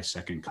with Christ's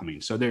second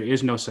coming. So there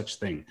is no such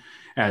thing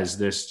as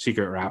this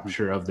secret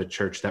rapture of the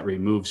church that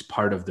removes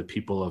part of the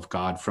people of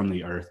God from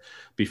the earth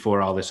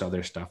before all this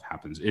other stuff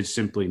happens. It's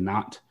simply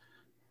not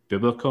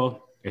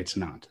biblical. It's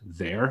not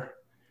there.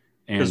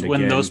 Because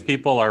when those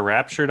people are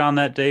raptured on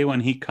that day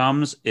when he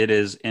comes, it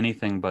is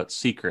anything but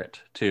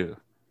secret too.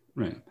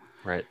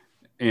 Right.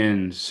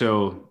 And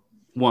so,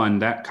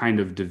 that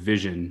kind of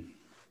division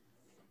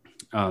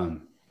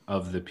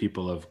of the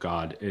people of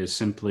God is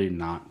simply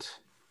not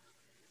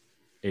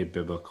a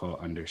biblical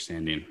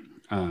understanding.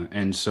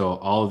 And so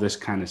all of this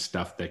kind of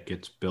stuff that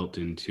gets built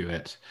into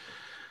it,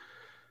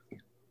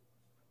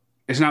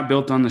 it's not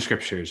built on the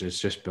scriptures. It's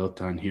just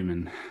built on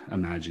human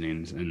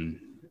imaginings. And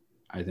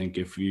I think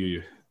if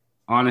you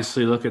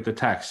honestly look at the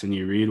text and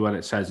you read what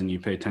it says and you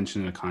pay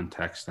attention to the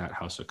context, that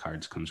house of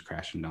cards comes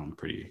crashing down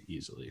pretty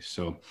easily.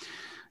 So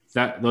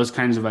those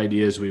kinds of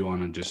ideas, we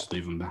want to just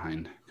leave them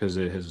behind, because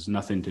it has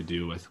nothing to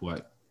do with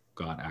what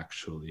God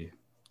actually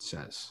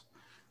says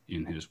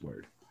in his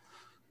word.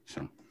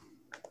 So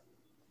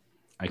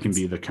I can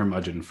be the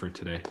curmudgeon for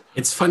today.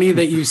 It's funny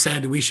that you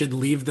said we should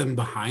leave them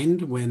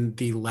behind when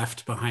the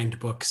Left Behind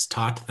books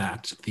taught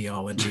that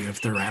theology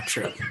of the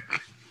rapture.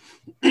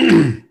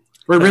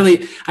 Or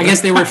really, I guess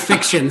they were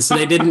fiction, so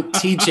they didn't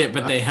teach it,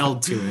 but they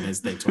held to it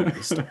as they told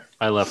the story.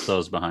 I left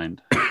those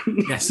behind.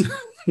 Yes.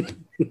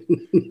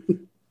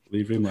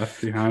 Leaving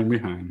left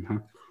behind, huh?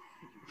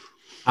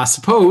 I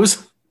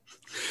suppose.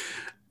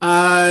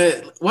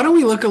 Why don't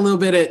we look a little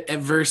bit at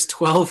verse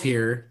 12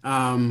 here?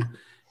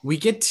 We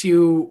get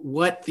to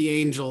what the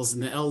angels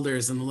and the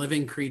elders and the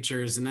living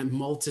creatures and that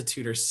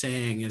multitude are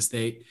saying as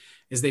they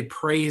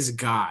praise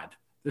God.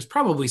 There's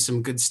probably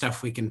some good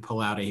stuff we can pull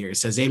out of here. It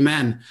says,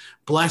 Amen.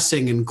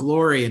 Blessing and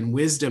glory and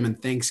wisdom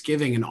and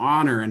thanksgiving and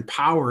honor and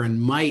power and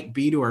might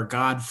be to our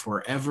God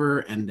forever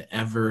and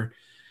ever.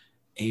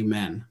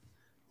 Amen.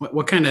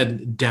 What kind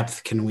of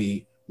depth can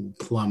we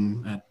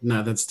plumb at?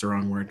 No, that's the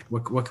wrong word.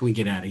 What can we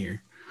get out of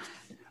here?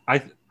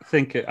 I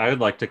think I would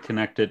like to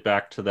connect it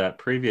back to that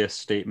previous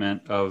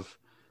statement of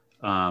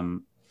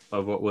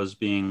what was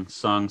being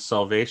sung.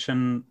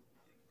 Salvation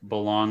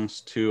belongs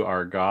to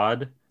our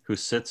God who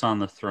sits on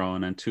the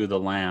throne and to the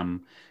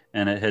Lamb.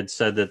 And it had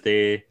said that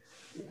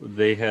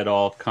they had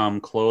all come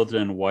clothed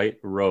in white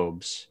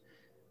robes.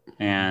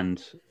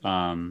 And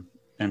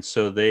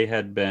so they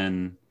had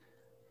been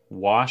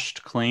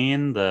washed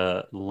clean.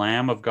 The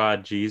Lamb of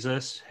God,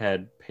 Jesus,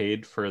 had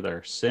paid for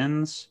their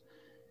sins.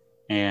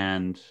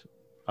 and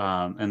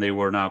they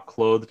were now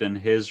clothed in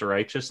his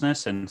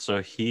righteousness. And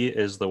so he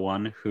is the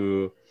one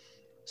who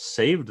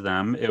saved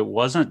them. It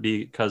wasn't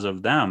because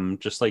of them,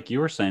 just like you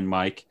were saying,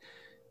 Mike.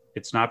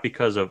 It's not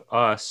because of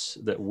us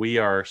that we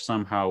are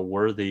somehow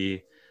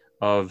worthy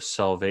of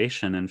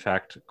salvation. In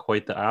fact,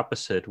 quite the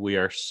opposite. We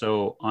are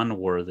so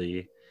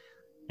unworthy,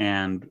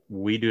 and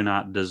we do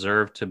not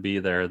deserve to be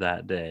there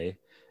that day.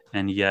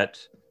 And yet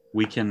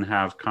we can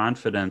have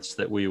confidence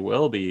that we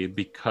will be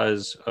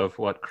because of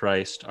what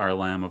Christ, our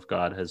Lamb of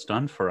God, has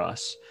done for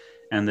us,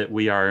 and that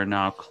we are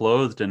now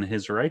clothed in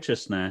his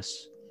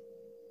righteousness.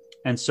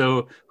 And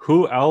so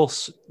who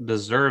else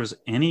deserves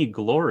any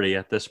glory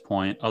at this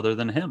point other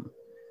than him?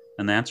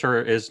 And the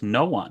answer is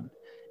no one.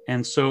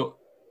 And so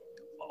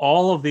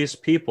all of these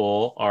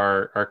people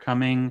are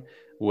coming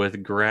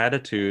with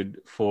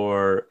gratitude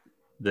for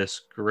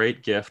this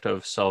great gift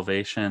of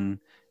salvation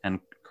and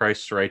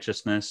Christ's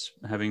righteousness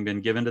having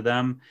been given to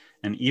them.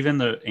 And even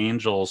the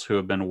angels who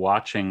have been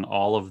watching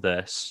all of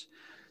this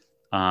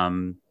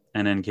and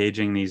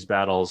engaging these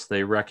battles,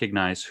 they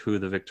recognize who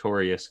the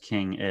victorious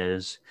king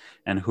is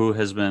and who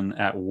has been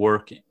at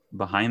work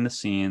behind the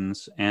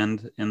scenes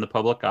and in the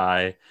public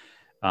eye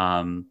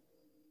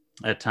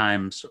at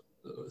times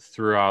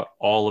throughout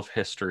all of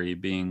history,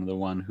 being the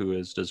one who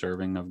is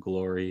deserving of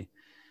glory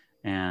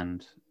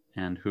and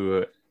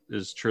who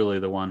is truly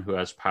the one who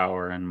has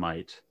power and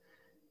might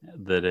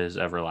that is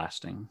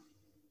everlasting.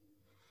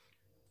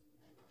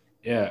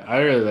 Yeah, I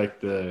really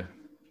like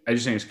I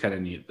just think it's kind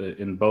of neat that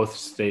in both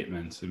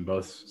statements, in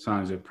both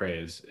songs of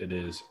praise, it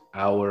is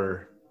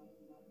our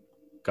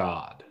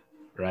God,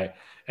 right?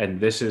 And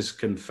this is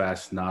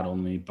confessed not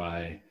only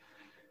by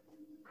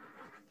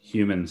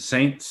human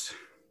saints,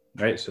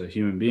 right? So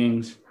human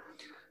beings,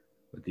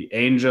 but the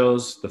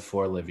angels, the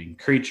four living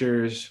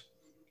creatures,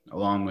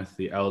 along with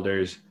the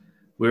elders,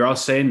 we're all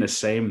saying the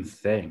same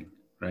thing,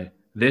 right?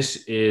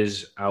 This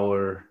is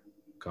our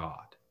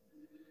God.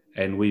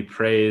 And we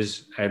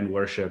praise and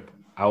worship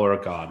our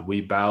God.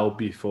 We bow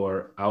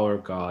before our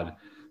God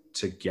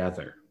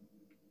together,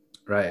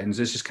 right? And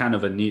this is kind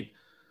of a neat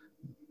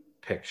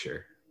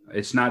picture.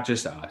 It's not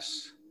just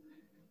us.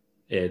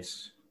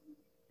 It's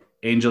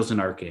angels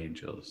and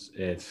archangels.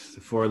 It's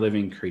the four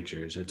living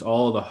creatures. It's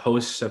all the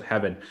hosts of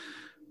heaven.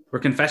 We're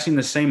confessing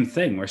the same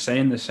thing. We're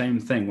saying the same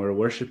thing. We're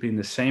worshiping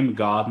the same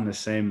God and the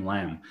same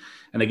Lamb.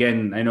 And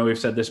again, I know we've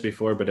said this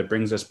before, but it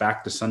brings us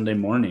back to Sunday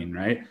morning,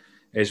 right?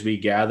 As we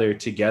gather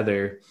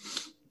together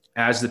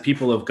as the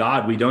people of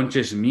God, we don't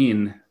just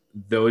mean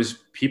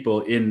those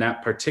people in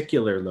that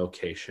particular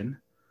location,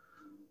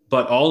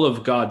 but all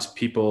of God's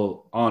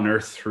people on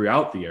earth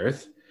throughout the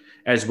earth,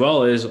 as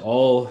well as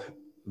all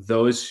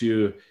those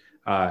who,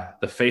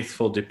 the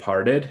faithful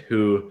departed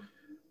who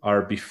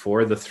are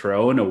before the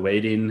throne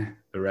awaiting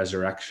the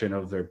resurrection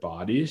of their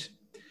bodies,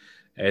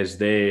 as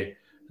they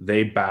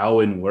bow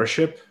in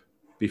worship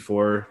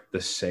before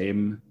the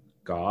same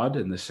God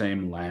and the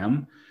same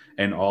Lamb,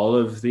 and all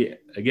of the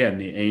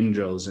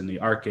angels and the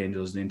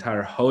archangels, the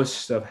entire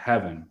host of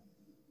heaven.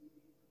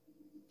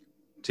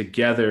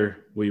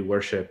 Together we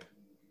worship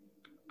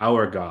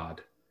our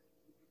God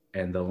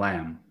and the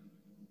Lamb,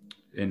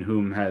 in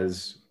whom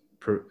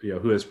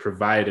who has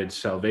provided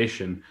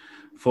salvation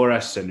for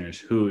us sinners,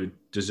 who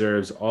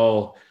deserves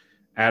all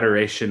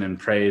adoration and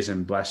praise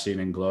and blessing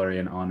and glory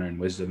and honor and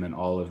wisdom and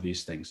all of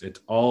these things. It's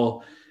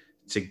all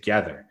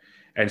together.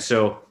 And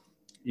so,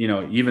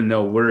 even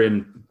though we're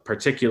in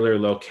particular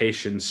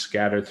locations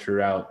scattered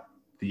throughout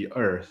the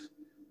earth,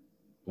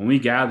 when we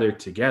gather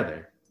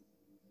together,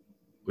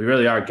 we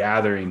really are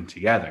gathering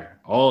together,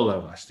 all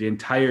of us, the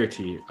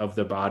entirety of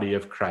the body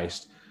of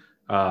Christ,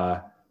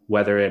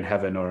 whether in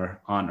heaven or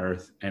on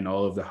earth, and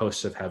all of the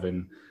hosts of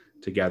heaven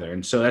together.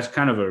 And so that's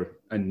kind of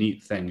a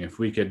neat thing. If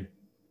we could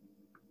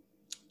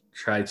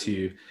try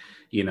to,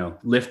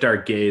 lift our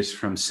gaze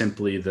from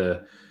simply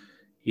the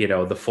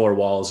four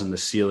walls and the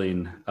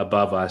ceiling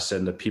above us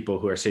and the people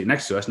who are sitting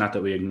next to us, not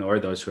that we ignore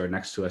those who are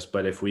next to us,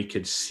 but if we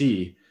could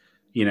see,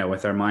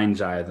 with our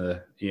mind's eye,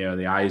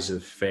 the eyes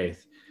of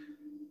faith,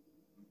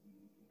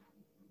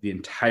 the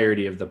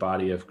entirety of the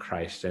body of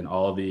Christ and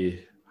all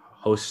the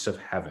hosts of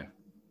heaven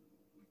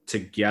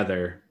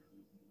together,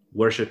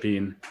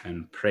 worshiping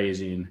and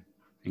praising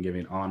and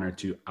giving honor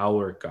to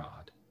our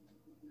God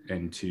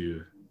and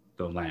to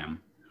the Lamb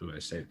who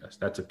has saved us.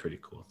 That's a pretty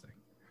cool thing.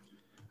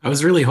 I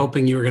was really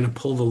hoping you were going to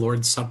pull the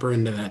Lord's Supper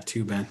into that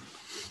too, Ben.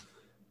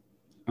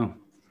 Oh,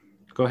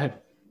 go ahead.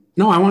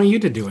 No, I want you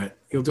to do it.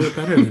 You'll do it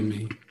better than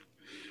me.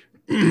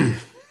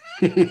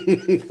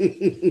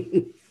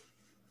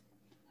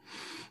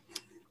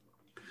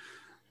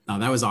 No,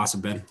 that was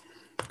awesome, Ben.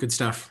 Good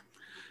stuff.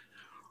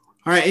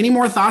 All right. Any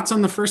more thoughts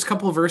on the first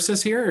couple of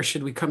verses here, or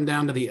should we come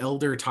down to the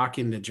elder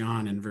talking to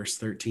John in verse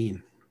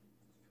 13?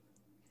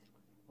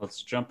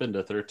 Let's jump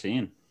into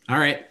 13. All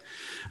right.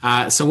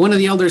 So one of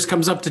the elders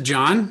comes up to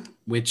John,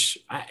 which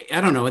I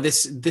don't know.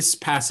 This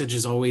passage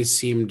has always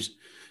seemed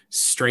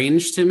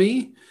strange to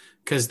me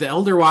because the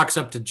elder walks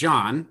up to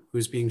John,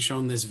 who's being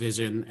shown this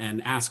vision,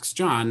 and asks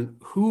John,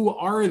 who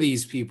are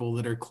these people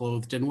that are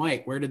clothed in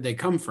white? Where did they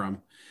come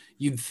from?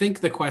 You'd think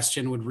the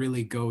question would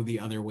really go the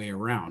other way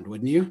around,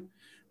 wouldn't you?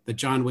 That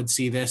John would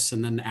see this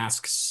and then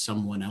ask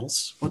someone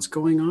else what's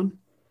going on.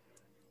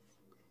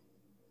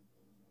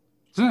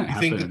 Doesn't it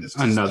happen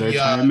another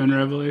time in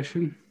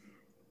Revelation?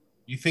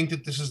 You think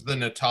that this is the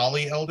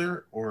Natali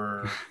elder,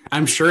 or?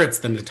 I'm sure it's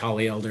the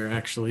Natali elder,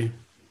 actually.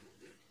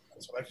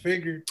 That's what I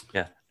figured.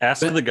 Yeah.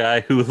 Ask the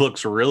guy who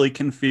looks really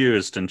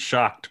confused and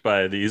shocked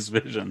by these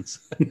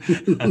visions.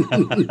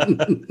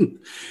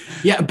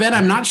 Yeah, Ben,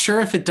 I'm not sure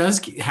if it does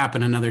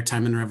happen another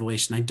time in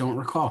Revelation. I don't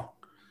recall.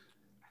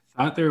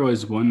 I thought there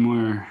was one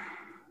more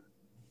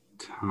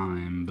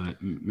time,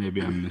 but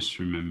maybe I'm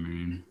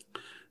misremembering.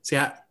 See,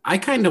 I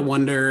kind of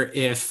wonder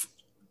if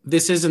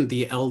this isn't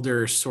the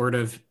elder sort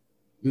of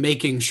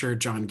making sure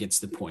John gets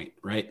the point,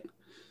 right?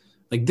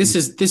 Like this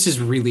is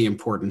really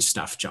important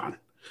stuff, John.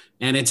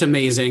 And it's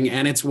amazing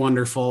and it's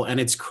wonderful and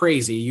it's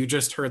crazy. You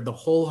just heard the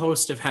whole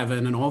host of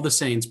heaven and all the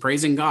saints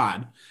praising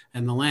God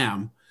and the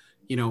Lamb.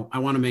 You know, I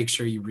want to make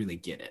sure you really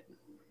get it.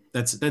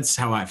 That's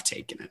how I've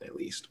taken it, at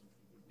least.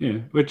 Yeah,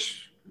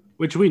 which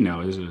we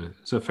know is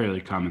a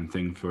fairly common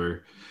thing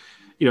for,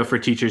 you know, for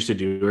teachers to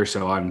do or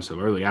so on so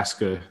early.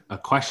 Ask a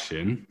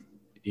question,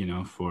 you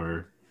know,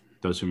 for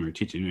those whom are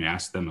teaching, we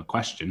ask them a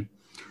question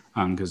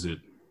because it,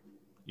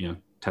 you know,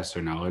 tests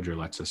their knowledge or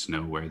lets us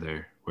know where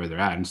they're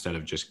at instead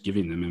of just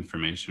giving them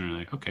information. Or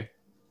like, okay,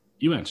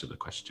 you answer the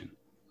question.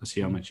 Let's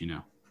see how much you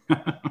know.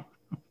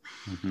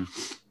 Mm-hmm.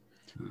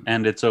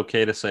 And it's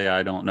okay to say,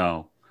 I don't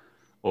know,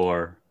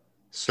 or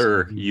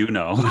sir, you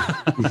know.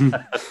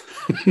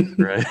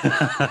 Right.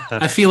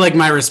 I feel like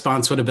my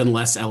response would have been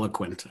less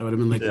eloquent. I would have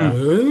been like,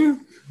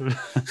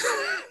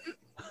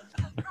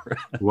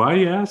 why are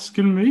you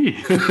asking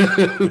me?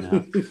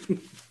 Yeah.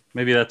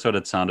 Maybe that's what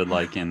it sounded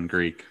like in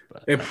Greek.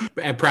 But.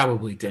 It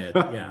probably did.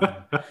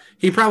 Yeah.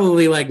 He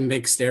probably like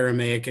mixed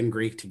Aramaic and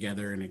Greek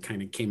together and it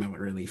kind of came out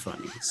really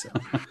funny. So,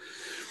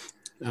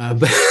 but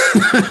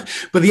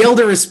the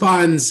elder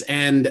responds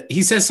and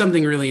he says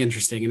something really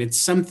interesting. And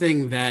it's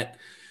something that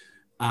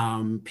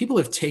people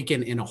have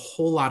taken in a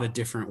whole lot of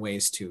different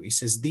ways too. He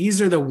says,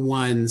 these are the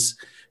ones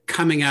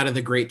coming out of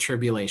the Great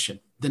Tribulation.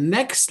 The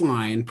next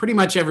line, pretty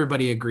much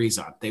everybody agrees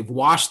on. They've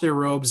washed their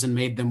robes and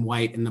made them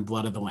white in the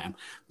blood of the Lamb.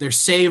 They're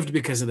saved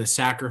because of the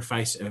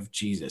sacrifice of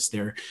Jesus.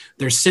 Their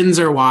sins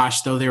are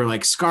washed, though they were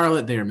like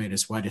scarlet. They are made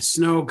as white as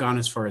snow, gone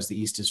as far as the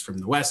east is from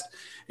the west,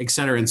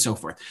 etc., and so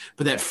forth.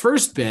 But that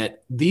first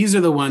bit, these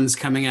are the ones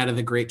coming out of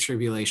the Great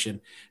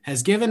Tribulation,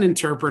 has given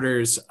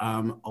interpreters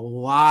a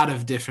lot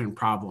of different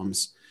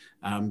problems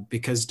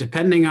because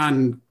depending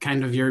on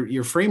kind of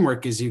your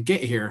framework as you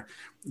get here,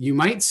 you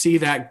might see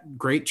that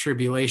Great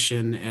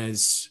Tribulation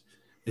as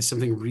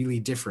something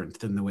really different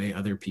than the way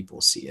other people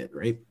see it,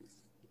 right?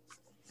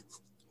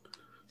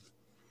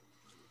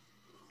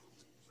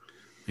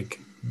 Like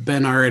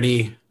Ben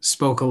already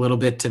spoke a little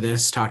bit to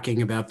this,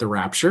 talking about the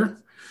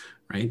rapture,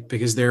 right?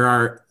 Because there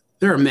are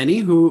many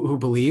who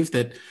believe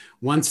that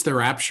once the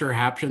rapture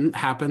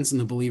happens and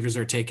the believers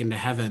are taken to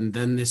heaven,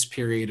 then this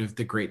period of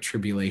the Great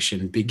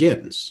Tribulation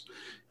begins.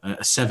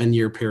 A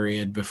 7-year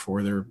period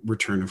before the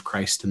return of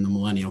Christ in the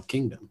millennial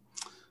kingdom.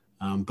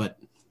 But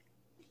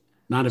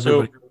not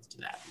everybody goes to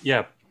that.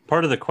 Yeah.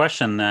 Part of the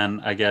question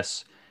then, I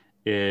guess,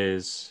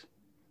 is,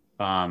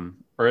 or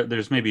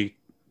there's maybe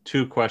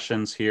two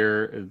questions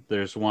here.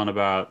 There's one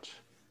about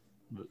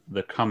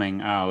the coming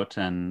out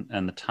and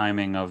the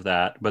timing of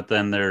that. But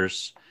then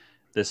there's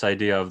this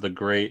idea of the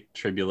Great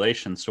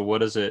Tribulation. So what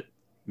does it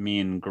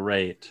mean,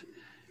 great?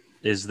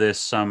 Is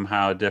this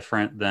somehow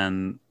different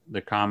than the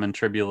common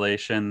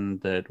tribulation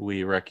that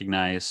we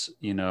recognize,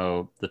 you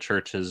know, the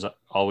church has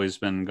always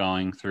been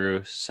going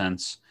through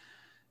since,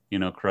 you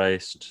know,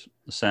 Christ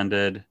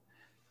ascended,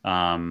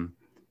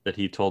 that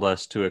he told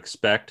us to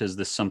expect? Is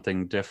this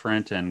something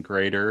different and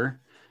greater?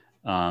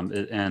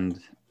 And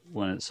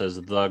when it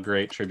says the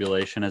Great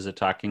Tribulation, is it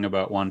talking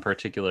about one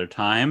particular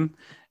time?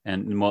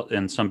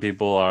 And some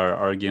people are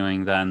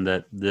arguing then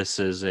that this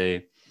is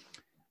a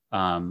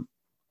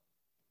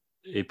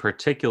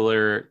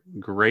particular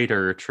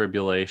greater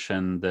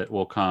tribulation that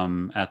will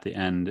come at the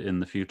end in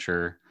the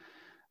future.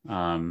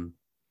 And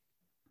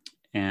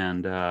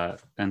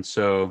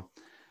so,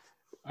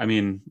 I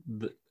mean,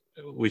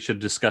 we should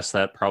discuss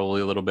that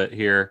probably a little bit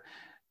here.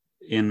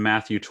 In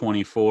Matthew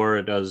 24,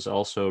 it does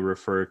also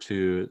refer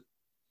to,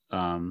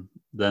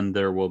 then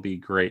there will be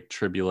great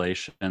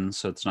tribulation.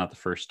 So it's not the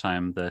first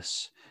time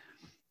this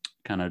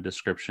kind of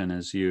description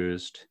is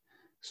used.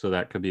 So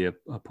that could be a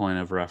point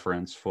of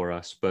reference for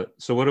us. But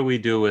so what do we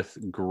do with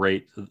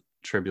great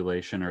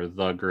tribulation or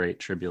the Great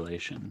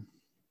Tribulation?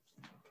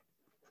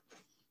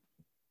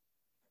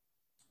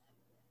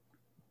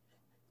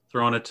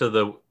 Throwing it to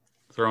the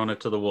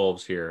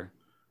wolves here.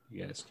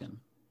 You guys can.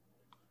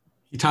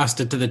 He tossed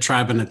it to the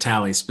tribe of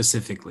Natali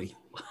specifically.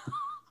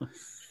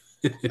 I'm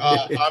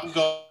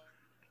going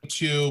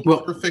to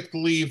Well-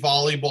 perfectly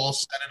volleyball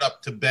set it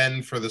up to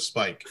Ben for the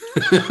spike.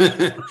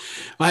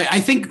 I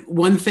think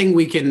one thing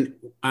we can,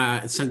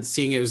 since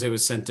seeing it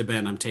was sent to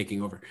Ben, I'm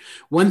taking over.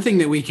 One thing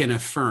that we can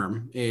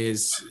affirm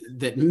is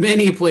that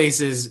many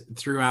places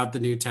throughout the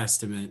New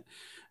Testament,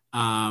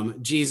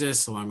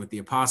 Jesus, along with the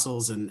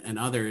apostles and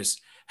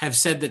others, have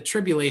said that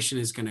tribulation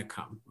is going to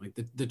come. Like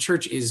the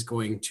church is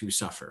going to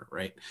suffer,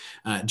 right?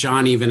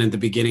 John, even at the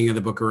beginning of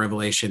the book of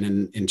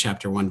Revelation in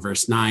chapter 1,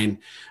 verse 9,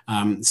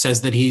 says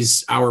that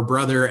he's our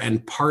brother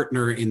and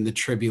partner in the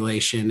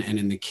tribulation and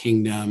in the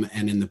kingdom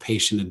and in the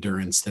patient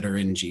endurance that are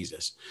in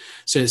Jesus.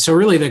 So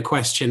really the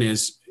question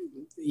is,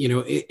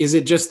 is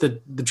it just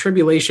the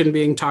tribulation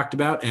being talked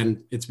about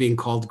and it's being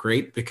called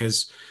great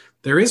because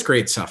there is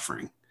great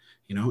suffering?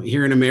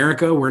 Here in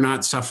America, we're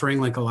not suffering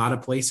like a lot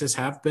of places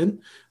have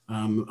been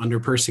under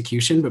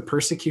persecution, but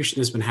persecution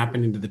has been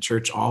happening to the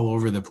church all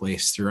over the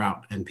place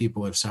throughout, and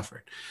people have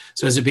suffered.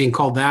 So is it being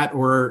called that,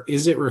 or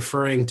is it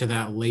referring to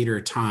that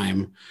later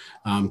time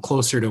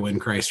closer to when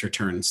Christ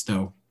returns?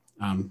 Though,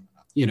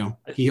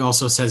 he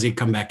also says he'd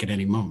come back at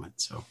any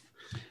moment.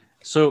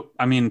 So,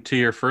 I mean, to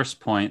your first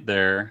point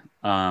there,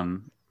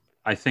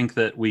 I think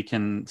that we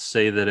can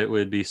say that it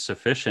would be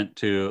sufficient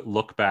to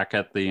look back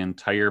at the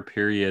entire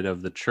period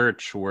of the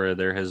church where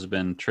there has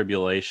been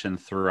tribulation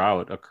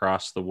throughout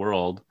across the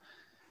world,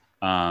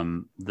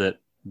 that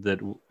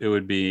it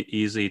would be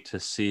easy to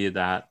see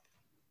that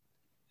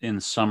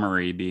in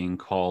summary being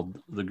called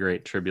the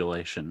Great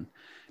Tribulation,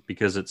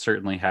 because it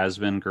certainly has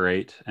been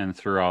great. And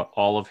throughout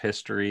all of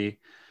history,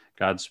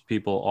 God's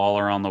people all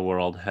around the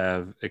world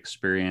have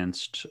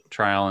experienced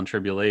trial and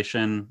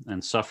tribulation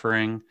and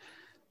suffering.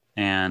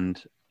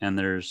 And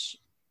there's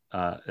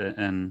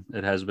and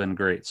it has been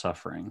great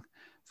suffering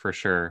for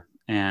sure.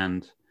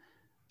 And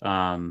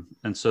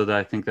so that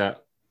I think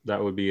that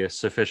would be a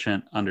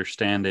sufficient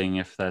understanding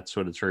if that's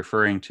what it's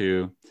referring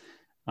to.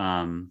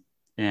 But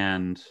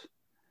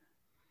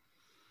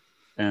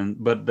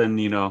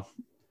then,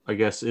 I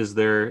guess, is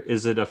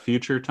it a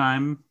future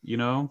time?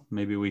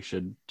 Maybe we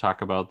should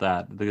talk about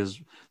that,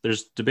 because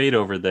there's debate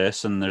over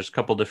this, and there's a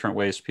couple different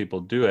ways people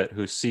do it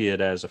who see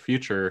it as a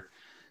future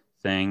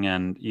thing,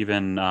 and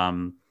even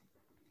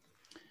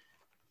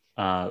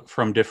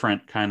from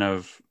different kind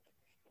of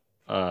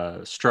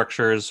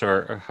structures,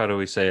 or how do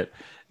we say it,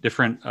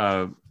 different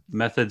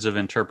methods of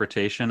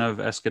interpretation of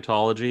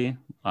eschatology,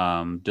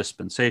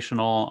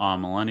 dispensational,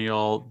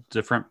 millennial,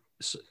 different,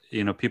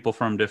 people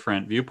from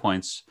different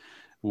viewpoints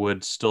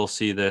would still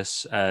see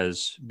this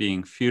as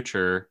being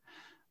future,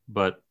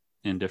 but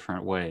in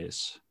different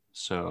ways.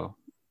 So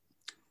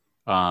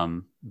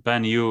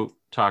Ben, you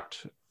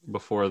talked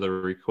before the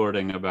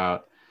recording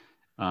about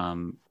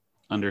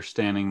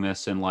understanding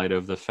this in light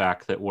of the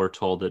fact that we're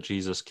told that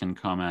Jesus can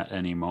come at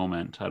any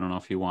moment. I don't know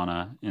if you want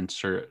to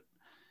insert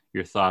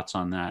your thoughts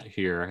on that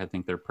here. I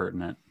think they're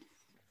pertinent.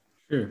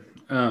 Sure.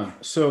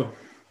 So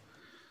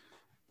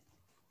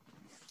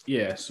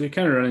we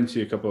kind of run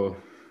into a couple,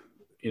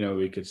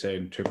 we could say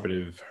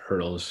interpretive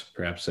hurdles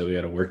perhaps that we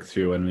got to work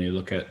through when we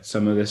look at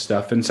some of this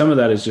stuff. And some of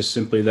that is just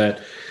simply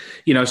that,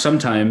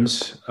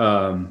 sometimes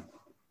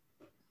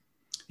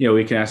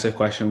we can ask the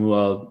question,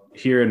 well,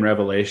 here in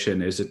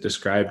Revelation, is it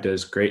described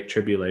as great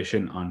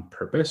tribulation on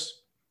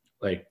purpose?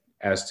 Like,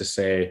 as to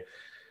say,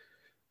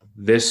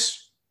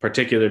 this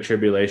particular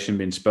tribulation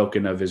being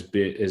spoken of is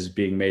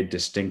being made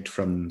distinct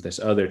from this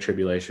other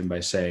tribulation by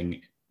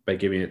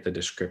giving it the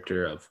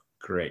descriptor of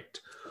great?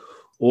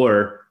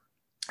 Or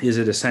is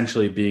it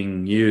essentially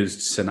being used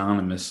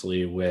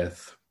synonymously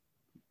with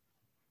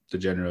the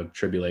general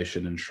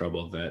tribulation and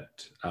trouble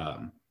that,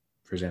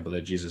 for example,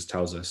 that Jesus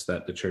tells us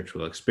that the church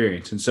will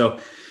experience? And so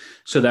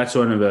that's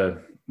one of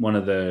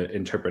the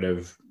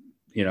interpretive,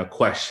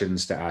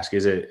 questions to ask.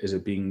 Is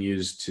it being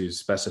used to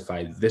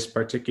specify this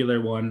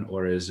particular one,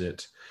 or is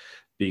it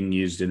being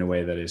used in a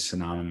way that is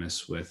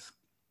synonymous with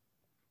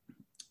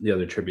the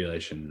other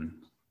tribulation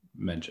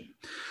mentioned?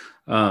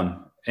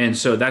 And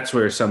so that's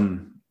where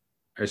some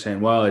are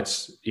saying, well,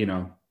 it's,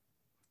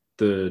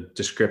 the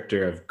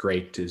descriptor of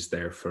great is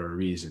there for a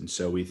reason.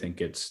 So we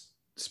think it's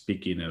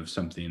speaking of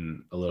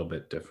something a little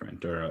bit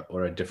different,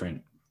 or a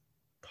different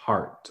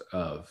part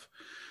of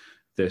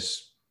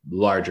this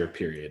larger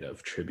period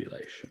of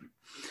tribulation.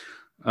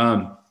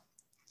 One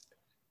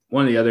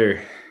of the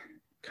other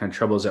kind of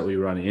troubles that we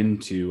run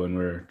into when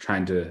we're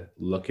trying to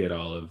look at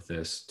all of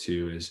this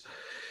too is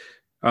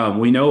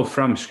we know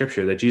from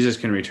Scripture that Jesus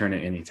can return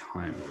at any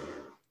time.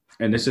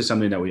 And this is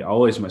something that we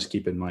always must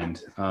keep in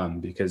mind,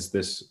 because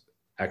this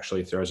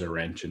actually throws a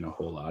wrench in a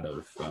whole lot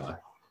of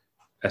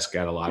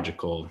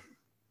eschatological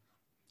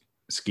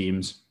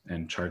schemes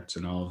and charts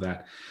and all of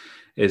that,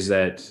 is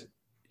that,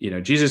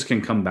 Jesus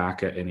can come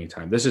back at any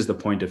time. This is the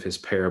point of his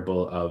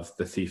parable of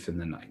the thief in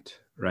the night,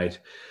 right?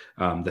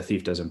 The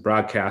thief doesn't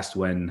broadcast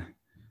when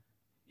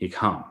he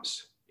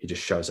comes. He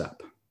just shows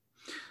up.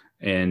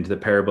 And the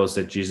parables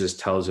that Jesus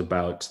tells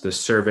about the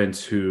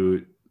servants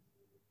whose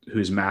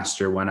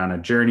master went on a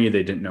journey,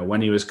 they didn't know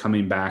when he was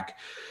coming back.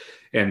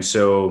 And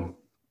so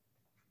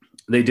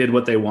they did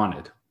what they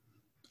wanted.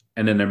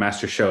 And then their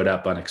master showed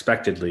up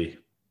unexpectedly,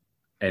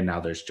 and now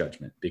there's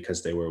judgment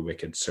because they were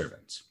wicked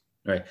servants,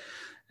 right?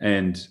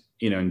 And,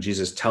 and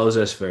Jesus tells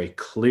us very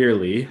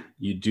clearly,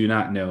 you do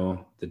not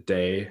know the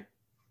day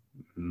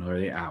nor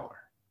the hour,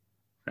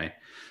 right?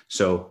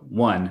 So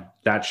one,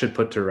 that should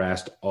put to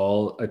rest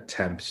all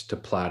attempts to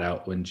plot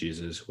out when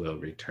Jesus will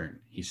return.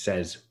 He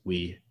says,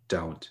 we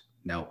don't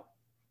know.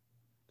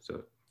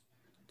 So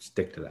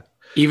stick to that.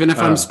 Even if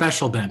I'm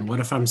special, Ben. What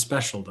if I'm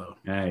special, though?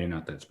 Yeah, you're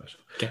not that special.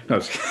 Okay.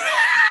 No,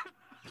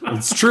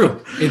 it's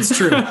true. It's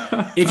true.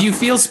 If you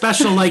feel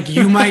special, like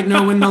you might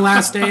know when the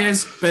last day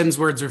is, Ben's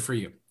words are for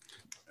you.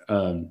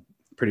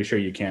 Pretty sure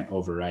you can't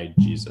override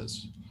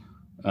Jesus.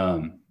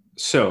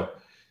 So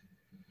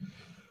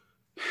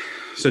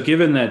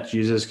given that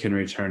Jesus can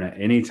return at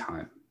any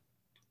time,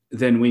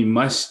 then we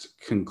must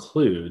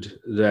conclude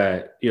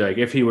that, like,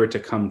 if he were to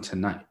come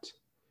tonight,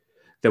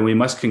 then we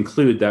must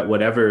conclude that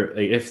whatever,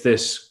 like, if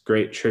this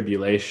great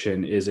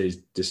tribulation is a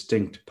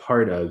distinct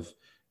part of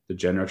the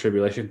general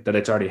tribulation, that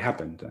it's already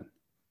happened then,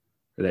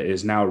 that it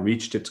has now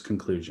reached its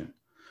conclusion.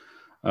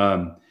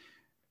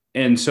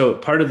 And so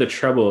part of the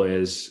trouble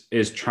is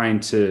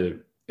trying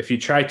to, if you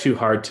try too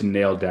hard to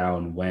nail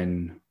down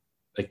when,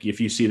 like, if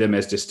you see them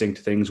as distinct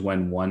things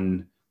when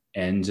one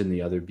ends and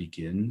the other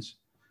begins.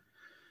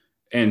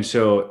 And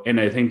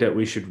I think that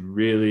we should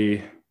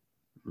really,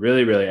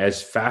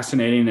 as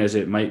fascinating as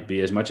it might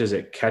be, as much as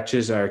it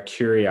catches our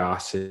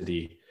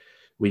curiosity,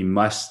 we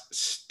must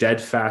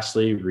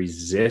steadfastly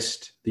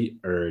resist the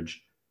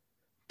urge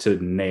to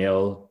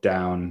nail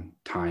down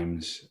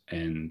times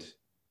and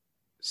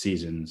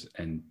seasons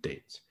and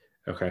dates.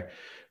 Okay.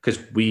 Because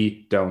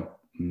we don't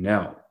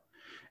know.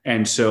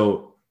 And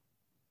so,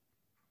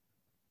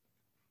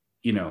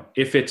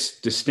 if it's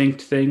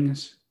distinct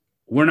things,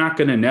 we're not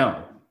going to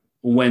know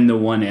when the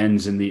one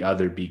ends and the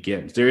other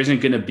begins. There isn't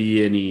going to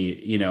be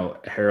any,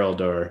 herald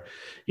or,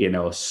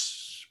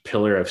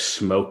 pillar of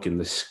smoke in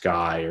the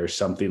sky or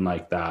something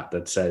like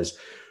that says,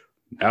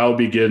 now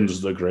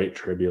begins the Great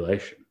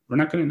Tribulation. We're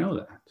not going to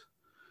know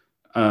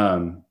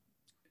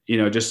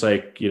that. Just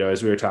like,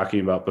 as we were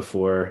talking about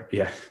before,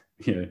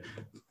 Thanos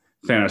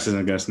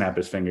isn't going to snap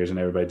his fingers and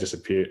everybody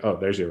disappeared. Oh,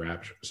 there's your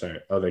rapture. Sorry.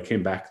 Oh, they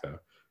came back though.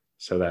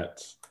 So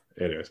that's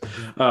it is.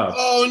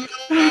 Oh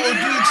no,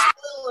 dude,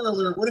 spoiler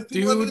alert. What if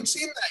you haven't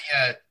seen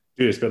that yet?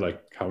 Dude, it's been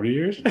like how many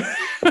years?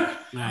 I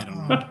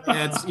don't know.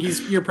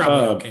 You're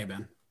probably okay,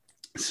 Ben.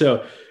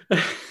 So,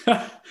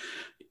 but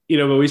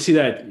we see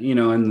that,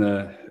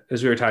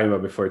 as we were talking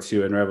about before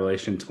too, in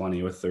Revelation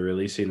 20, with the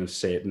releasing of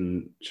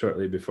Satan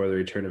shortly before the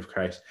return of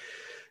Christ,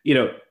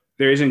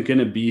 there isn't going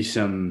to be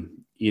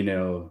some,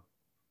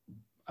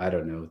 I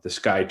don't know, the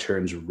sky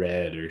turns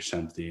red or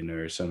something,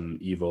 or some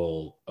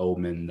evil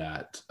omen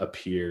that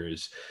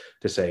appears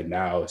to say,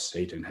 now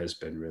Satan has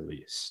been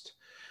released.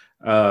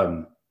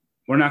 We're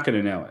not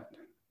going to know it.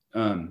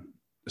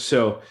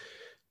 So,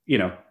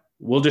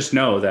 we'll just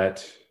know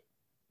that,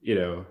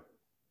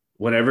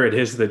 whenever it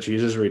is that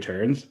Jesus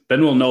returns,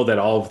 then we'll know that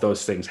all of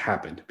those things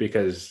happened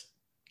because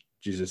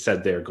Jesus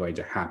said they're going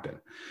to happen.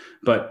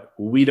 But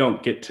we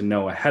don't get to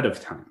know ahead of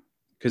time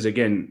because,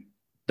 again,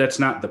 that's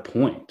not the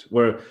point.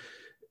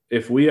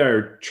 If we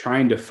are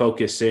trying to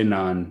focus in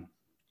on,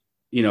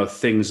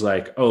 things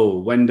like, oh,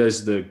 when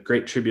does the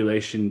Great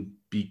Tribulation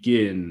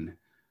begin?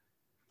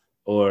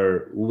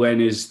 Or when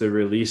is the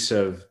release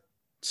of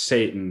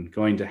Satan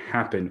going to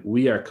happen?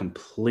 We are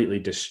completely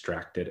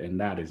distracted, and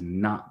that is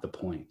not the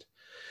point.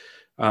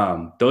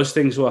 Those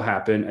things will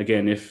happen.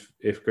 Again,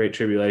 if Great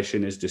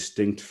Tribulation is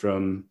distinct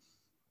from,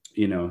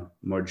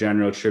 more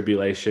general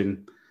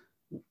tribulation,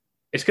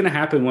 it's going to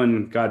happen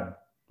when God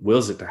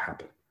wills it to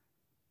happen.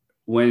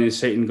 When is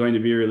Satan going to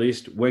be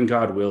released? When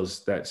God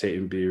wills that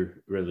Satan be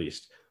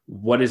released.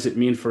 What does it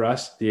mean for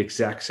us? The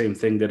exact same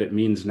thing that it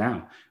means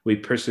now. We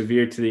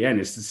persevere to the end.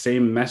 It's the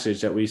same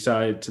message that we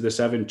saw to the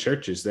 7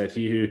 churches, that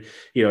he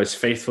who, is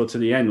faithful to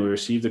the end will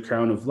receive the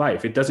crown of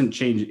life. It doesn't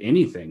change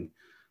anything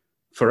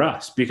for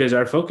us because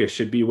our focus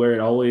should be where it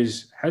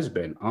always has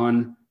been,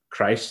 on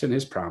Christ and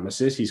his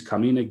promises. He's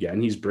coming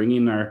again. He's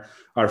bringing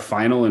our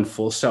final and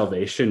full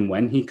salvation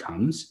when he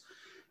comes.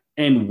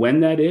 And when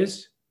that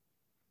is,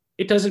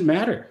 it doesn't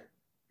matter.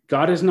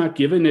 God has not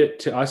given it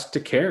to us to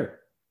care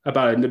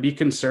about it and to be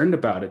concerned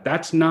about it.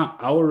 That's not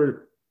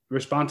our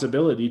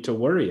responsibility to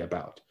worry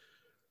about.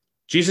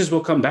 Jesus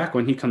will come back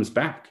when he comes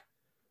back.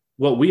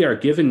 What we are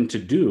given to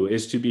do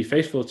is to be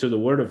faithful to the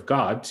word of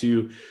God,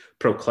 to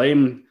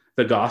proclaim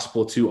the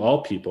gospel to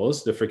all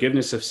peoples, the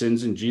forgiveness of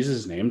sins in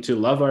Jesus' name, to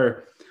love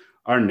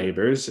our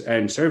neighbors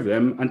and serve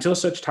them until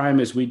such time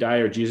as we die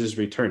or Jesus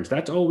returns.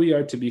 That's all we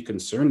are to be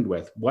concerned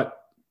with. What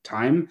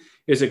time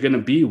is it going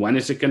to be? When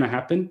is it going to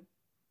happen?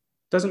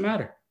 Doesn't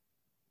matter.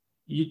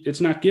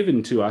 It's not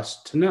given to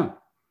us to know.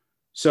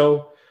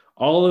 So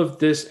all of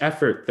this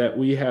effort that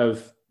we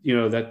have,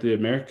 that the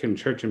American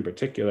church in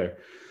particular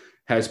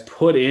has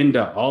put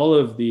into all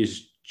of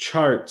these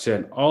charts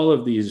and all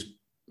of these,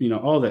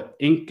 all the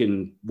ink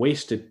and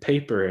wasted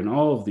paper and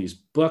all of these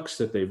books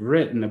that they've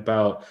written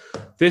about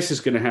this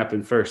is going to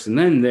happen first and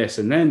then this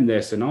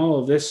and all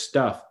of this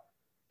stuff.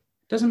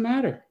 Doesn't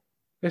matter.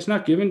 It's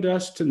not given to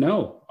us to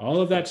know. All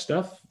of that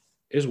stuff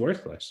is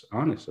worthless,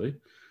 honestly,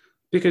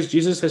 because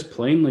Jesus has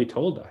plainly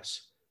told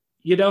us,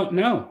 you don't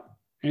know,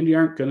 and you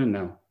aren't going to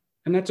know.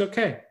 And that's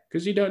okay,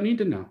 because you don't need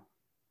to know.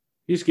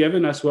 He's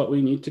given us what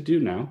we need to do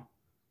now.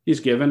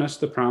 He's given us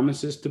the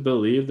promises to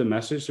believe, the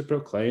message to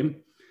proclaim.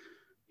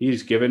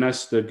 He's given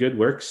us the good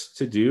works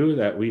to do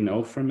that we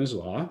know from his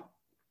law.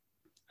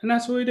 And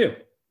that's what we do.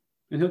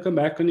 And he'll come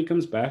back when he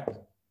comes back,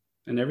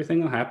 and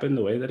everything will happen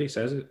the way that he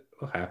says it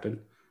will happen.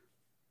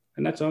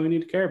 And that's all we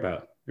need to care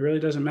about. It really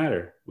doesn't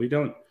matter. We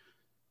don't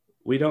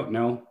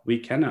know. We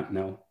cannot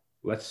know.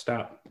 Let's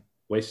stop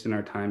wasting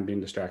our time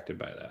being distracted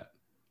by that.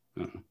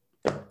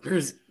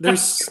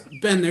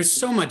 There's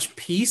so much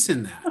peace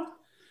in that,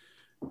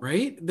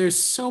 right? There's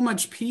so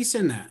much peace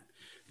in that.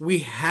 We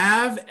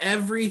have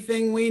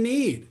everything we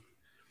need.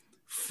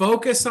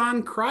 Focus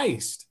on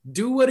Christ.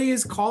 Do what he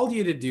has called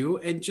you to do,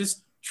 and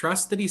just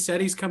trust that he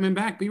said he's coming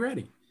back. Be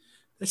ready.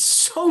 There's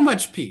so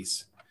much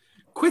peace.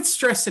 Quit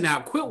stressing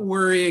out. Quit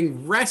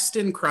worrying. Rest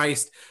in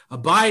Christ.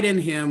 Abide in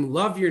him.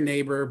 Love your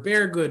neighbor.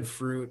 Bear good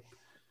fruit.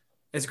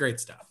 It's great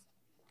stuff.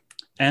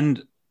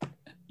 And,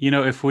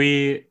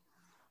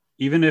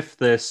 even if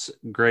this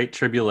great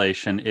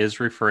tribulation is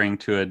referring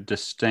to a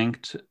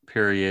distinct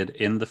period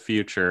in the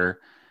future,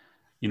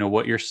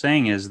 what you're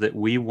saying is that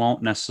we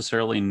won't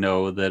necessarily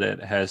know that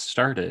it has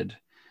started,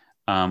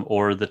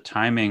 or the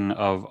timing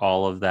of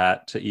all of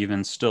that to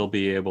even still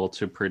be able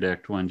to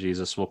predict when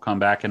Jesus will come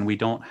back. And we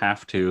don't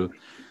have to,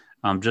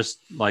 just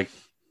like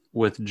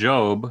with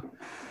Job,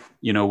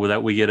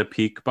 that we get a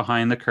peek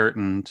behind the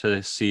curtain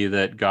to see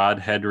that God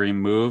had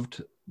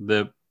removed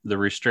the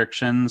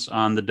restrictions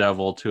on the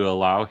devil to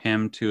allow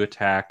him to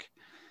attack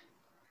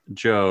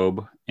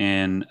Job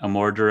in a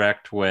more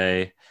direct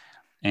way.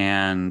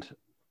 And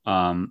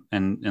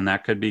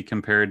that could be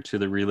compared to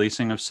the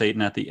releasing of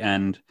Satan at the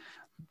end.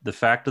 The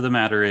fact of the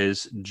matter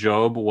is,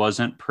 Job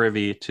wasn't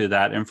privy to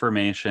that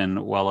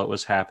information while it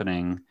was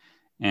happening.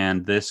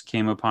 And this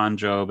came upon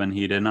Job, and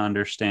he didn't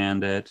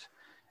understand it.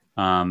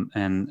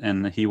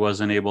 And he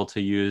wasn't able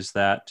to use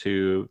that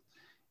to,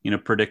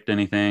 predict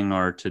anything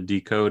or to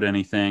decode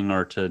anything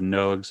or to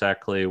know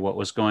exactly what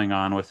was going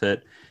on with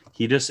it.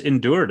 He just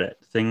endured it.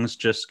 Things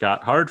just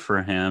got hard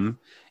for him,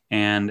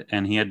 and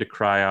he had to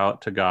cry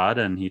out to God,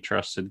 and he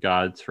trusted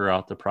God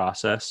throughout the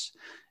process.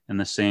 And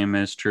the same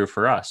is true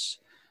for us,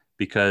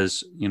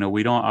 because,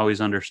 we don't always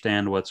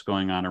understand what's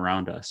going on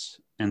around us.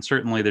 And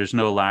certainly there's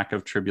no lack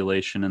of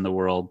tribulation in the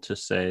world to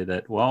say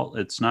that, well,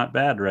 it's not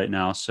bad right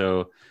now,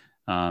 so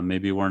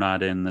maybe we're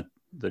not in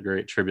the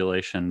great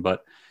tribulation.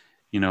 But,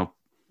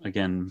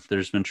 again,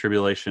 there's been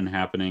tribulation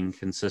happening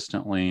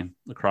consistently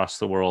across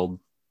the world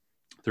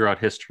throughout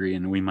history,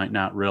 and we might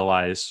not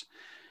realize,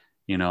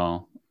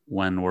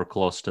 when we're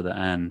close to the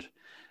end.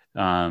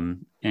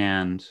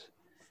 And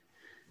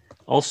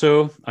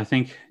also, I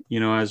think,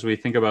 as we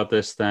think about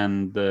this,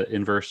 then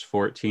in verse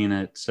 14,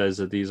 it says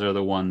that these are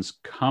the ones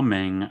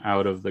coming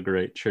out of the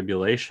great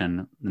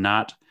tribulation,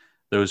 not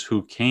those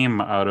who came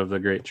out of the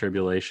great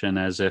tribulation,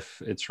 as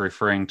if it's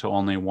referring to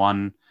only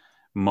one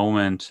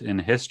moment in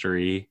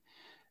history,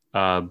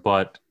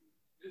 but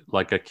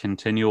like a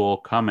continual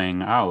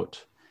coming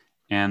out.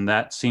 And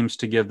that seems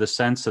to give the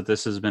sense that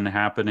this has been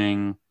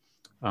happening,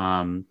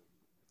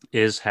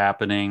 is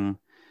happening,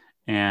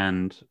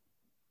 and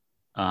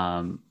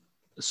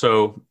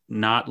so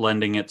not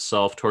lending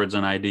itself towards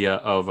an idea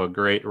of a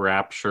great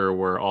rapture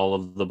where all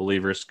of the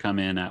believers come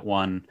in at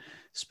one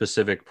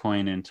specific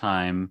point in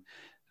time,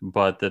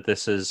 but that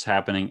this is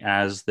happening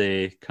as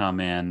they come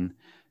in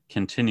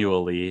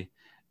continually.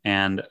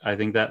 And I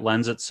think that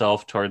lends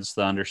itself towards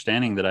the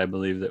understanding that I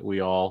believe that we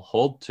all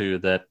hold to,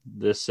 that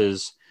this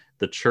is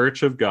the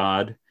church of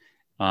God.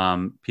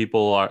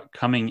 People are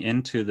coming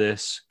into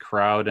this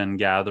crowd and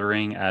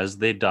gathering as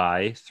they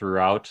die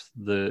throughout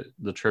the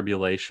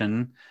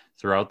tribulation,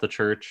 throughout the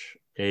church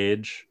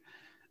age,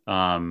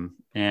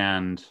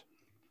 and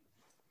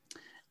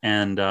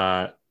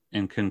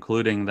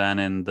concluding then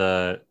in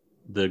the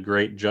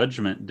great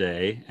judgment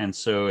day. And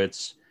so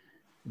it's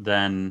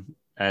then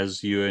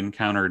as you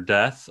encounter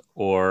death,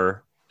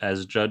 or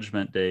as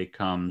judgment day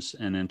comes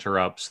and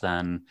interrupts,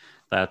 then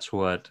that's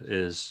what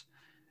is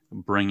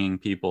bringing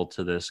people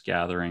to this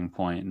gathering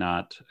point,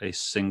 not a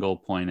single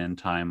point in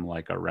time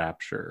like a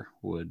rapture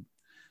would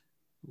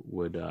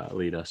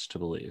lead us to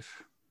believe.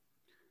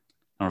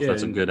 I don't know if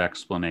that's a good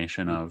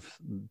explanation of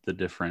the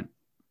different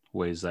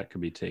ways that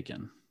could be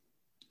taken.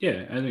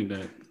 Yeah, I think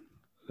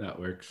that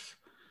works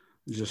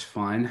just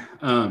fine.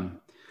 And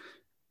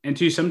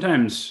two,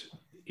 sometimes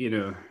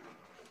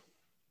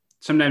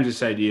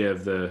this idea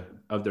of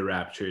the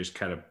rapture is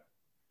kind of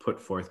put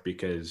forth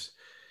because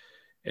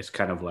it's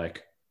kind of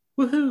like,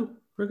 woohoo,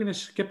 we're going to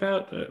skip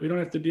out. We don't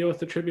have to deal with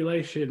the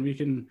tribulation. We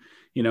can,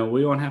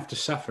 we won't have to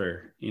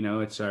suffer.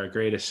 It's our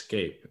great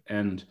escape.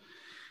 And,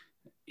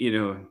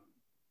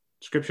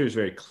 Scripture is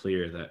very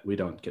clear that we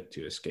don't get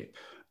to escape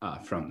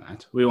from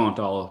that. We won't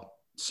all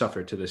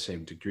suffer to the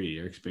same degree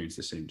or experience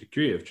the same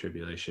degree of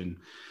tribulation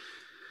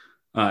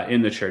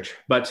in the church.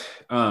 But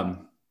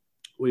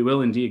we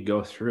will indeed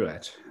go through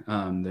it.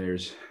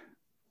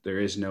 There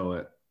is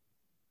no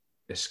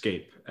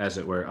escape, as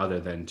it were, other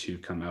than to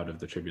come out of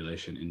the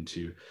tribulation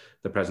into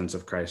the presence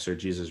of Christ or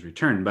Jesus'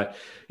 return. But,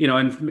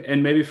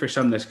 and maybe for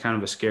some, that's kind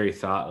of a scary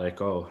thought, like,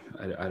 oh,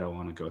 I don't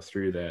want to go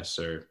through this,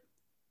 or,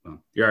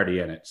 well, you're already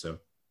in it, so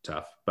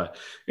tough. But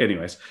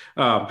anyways,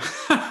 but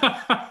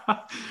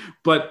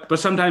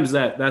sometimes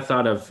that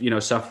thought of,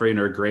 suffering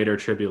or greater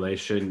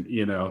tribulation,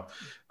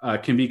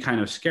 can be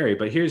kind of scary.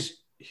 But here's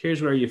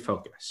where you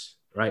focus,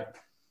 right?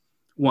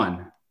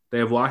 1, they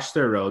have washed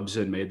their robes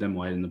and made them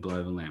white in the blood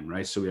of the Lamb,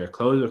 right? So we are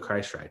clothed with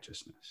Christ's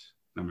righteousness,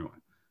 number 1.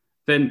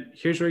 Then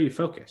here's where you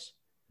focus.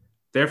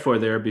 Therefore,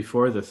 they are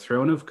before the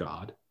throne of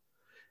God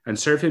and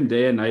serve him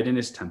day and night in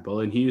his temple,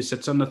 and he who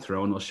sits on the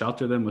throne will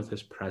shelter them with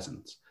his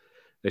presence.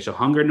 They shall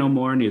hunger no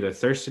more, neither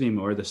thirst any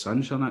more. The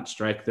sun shall not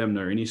strike them,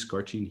 nor any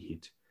scorching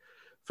heat.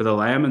 For the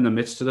Lamb in the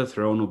midst of the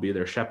throne will be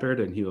their shepherd,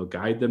 and he will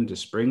guide them to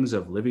springs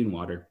of living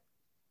water,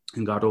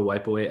 and God will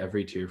wipe away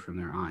every tear from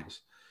their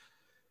eyes.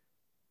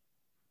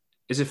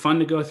 Is it fun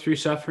to go through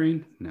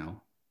suffering?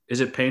 No. Is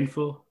it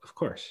painful? Of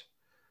course.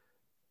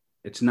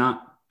 It's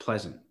not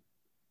pleasant.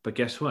 But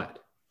guess what?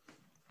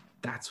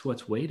 That's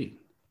what's waiting.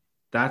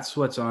 That's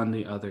what's on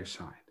the other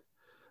side,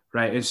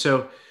 right? And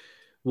so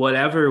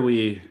whatever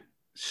we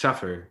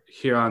suffer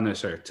here on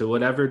this earth, to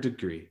whatever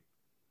degree,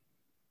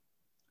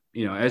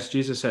 as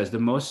Jesus says, the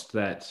most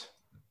that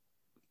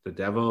the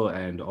devil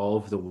and all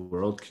of the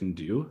world can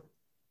do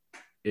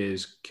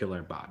is kill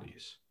our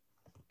bodies.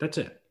 That's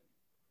it.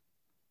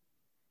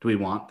 Do we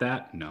want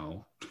that?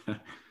 No.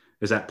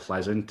 Is that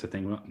pleasant to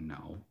think about?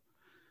 No.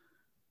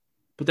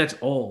 But that's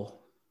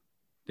all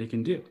they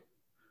can do.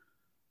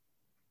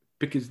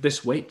 Because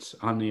this waits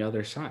on the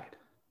other side,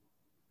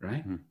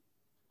 right? Mm-hmm.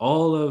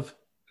 All of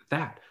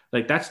that.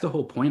 Like, that's the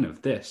whole point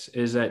of this,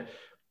 is that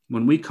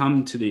when we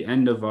come to the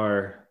end of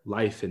our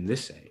life in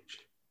this age,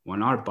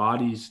 when our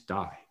bodies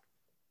die,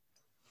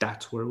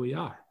 that's where we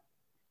are.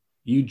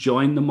 You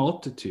join the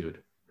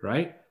multitude,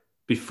 right?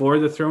 Before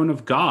the throne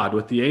of God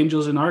with the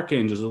angels and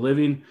archangels,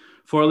 the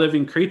four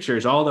living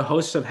creatures, all the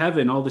hosts of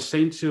heaven, all the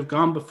saints who have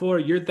gone before,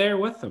 you're there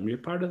with them. You're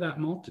part of that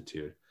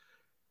multitude.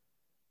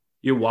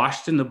 You're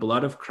washed in the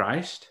blood of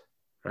Christ,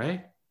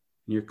 right?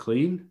 You're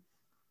clean.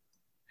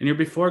 And you're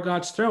before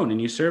God's throne,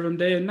 and you serve him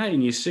day and night,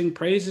 and you sing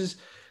praises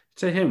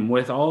to him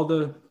with all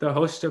the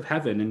host of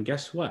heaven. And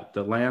guess what?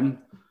 The Lamb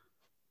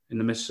in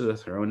the midst of the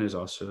throne is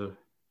also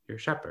your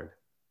shepherd,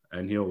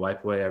 and he'll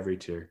wipe away every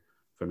tear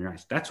from your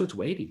eyes. That's what's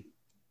waiting.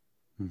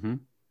 Mm-hmm.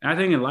 And I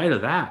think in light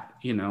of that,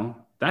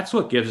 that's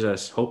what gives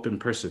us hope and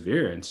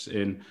perseverance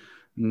in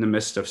the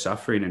midst of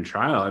suffering and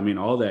trial. I mean,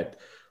 all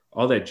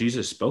that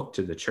Jesus spoke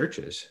to the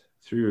churches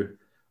through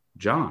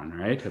John,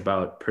 right?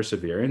 About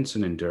perseverance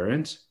and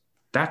endurance.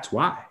 That's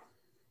why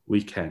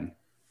we can.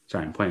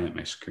 Sorry, I'm pointing at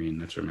my screen.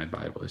 That's where my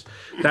Bible is.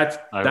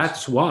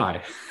 That's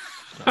why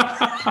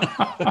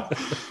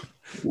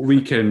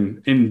we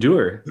can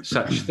endure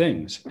such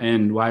things,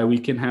 and why we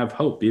can have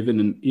hope,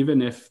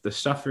 even if the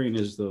suffering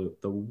is the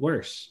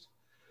worst.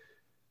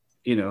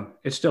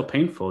 It's still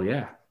painful,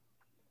 yeah,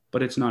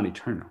 but it's not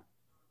eternal.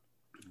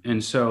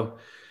 And so,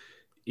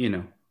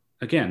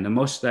 again, the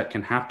most that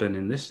can happen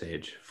in this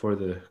age for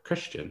the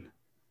Christian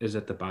is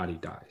that the body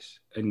dies,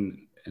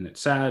 and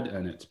it's sad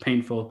and it's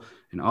painful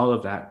and all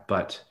of that,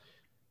 but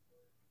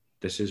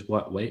this is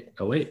what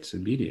awaits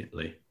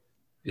immediately,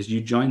 is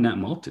you join that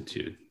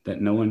multitude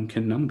that no one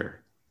can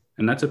number.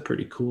 And that's a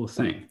pretty cool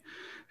thing,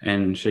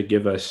 and should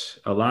give us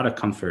a lot of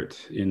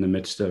comfort in the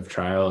midst of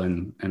trial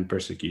and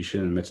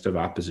persecution, in the midst of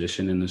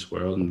opposition in this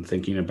world, and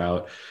thinking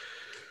about,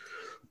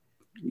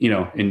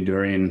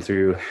 enduring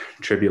through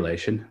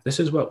tribulation. This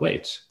is what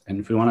waits. And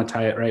if we want to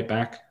tie it right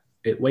back,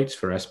 it waits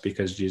for us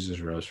because Jesus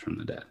rose from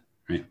the dead,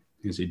 right?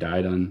 Because he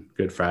died on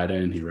Good Friday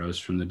and he rose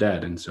from the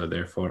dead. And so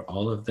therefore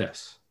all of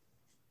this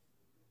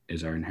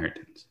is our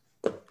inheritance.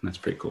 And that's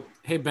pretty cool.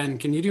 Hey, Ben,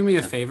 can you do me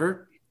a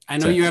favor? I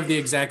know you have the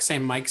exact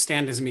same mic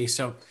stand as me.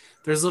 So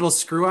there's a little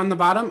screw on the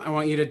bottom. I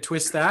want you to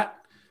twist that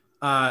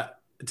to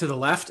the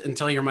left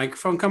until your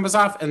microphone comes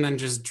off, and then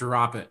just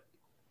drop it.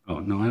 Oh,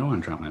 no, I don't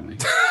want to drop my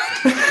mic.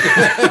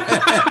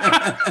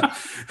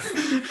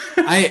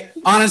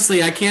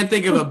 I can't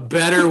think of a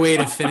better way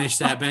to finish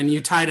that, Ben. You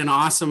tied an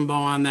awesome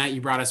bow on that. You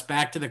brought us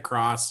back to the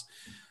cross,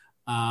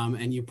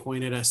 and you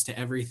pointed us to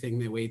everything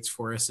that waits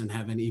for us in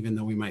heaven, even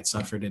though we might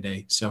suffer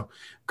today. So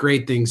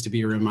great things to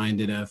be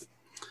reminded of.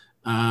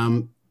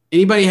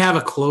 Anybody have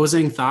a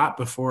closing thought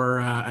before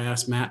I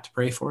ask Matt to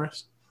pray for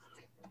us?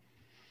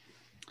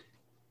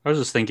 I was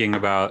just thinking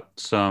about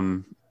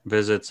some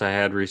visits I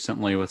had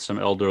recently with some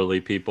elderly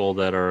people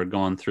that are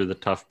going through the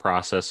tough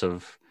process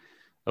of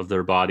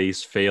their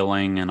bodies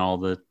failing and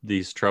all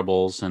these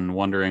troubles, and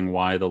wondering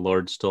why the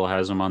Lord still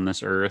has them on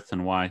this earth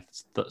and why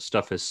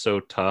stuff is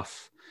so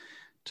tough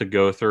to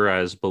go through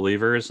as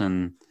believers.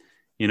 And,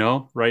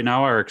 right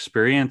now our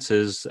experience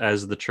is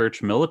as the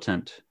church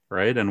militant,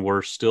 right? And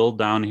we're still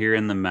down here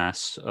in the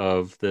mess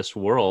of this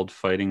world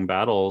fighting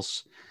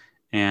battles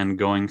and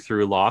going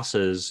through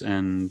losses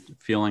and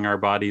feeling our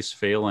bodies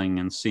failing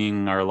and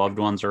seeing our loved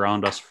ones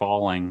around us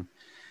falling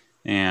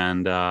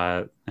and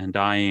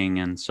dying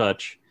and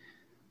such.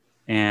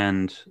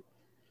 And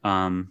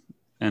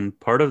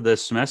part of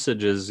this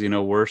message is,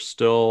 we're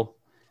still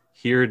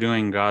here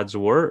doing God's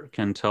work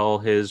until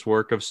his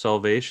work of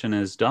salvation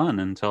is done,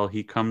 until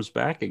he comes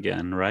back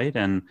again, right?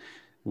 And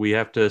we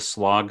have to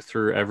slog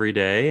through every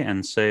day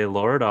and say,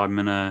 Lord, I'm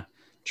going to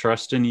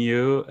trust in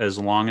you as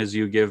long as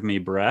you give me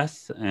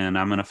breath, and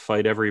I'm going to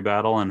fight every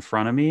battle in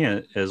front of me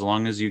as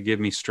long as you give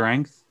me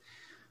strength.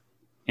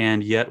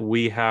 And yet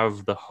we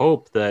have the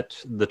hope that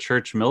the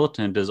church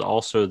militant is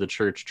also the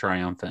church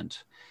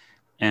triumphant.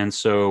 And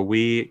so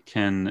we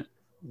can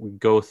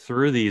go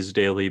through these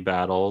daily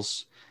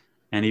battles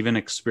and even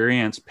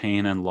experience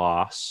pain and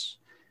loss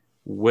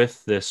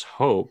with this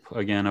hope,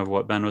 again, of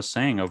what Ben was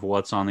saying, of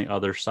what's on the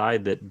other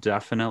side that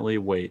definitely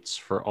waits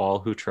for all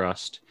who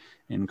trust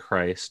in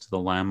Christ, the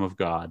Lamb of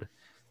God,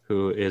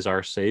 who is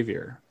our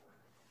Savior.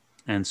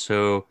 And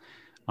so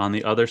on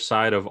the other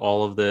side of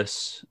all of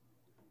this,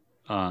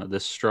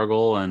 this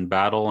struggle and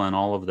battle and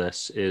all of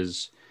this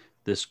is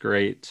this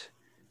great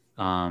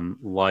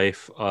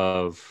life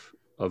of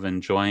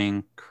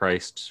enjoying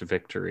Christ's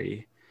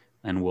victory,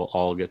 and we'll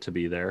all get to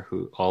be there,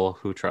 all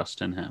who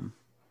trust in him.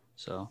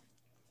 So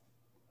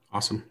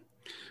awesome.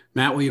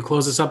 Matt, will you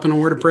close us up in a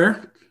word of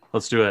prayer?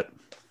 Let's do it.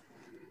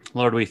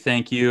 Lord, we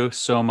thank you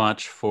so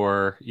much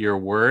for your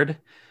word,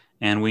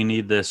 and we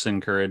need this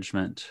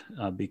encouragement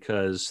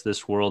because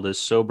this world is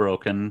so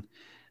broken.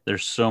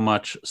 There's so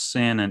much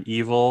sin and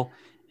evil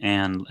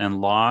and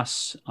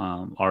loss,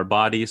 our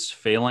bodies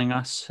failing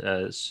us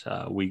as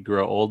we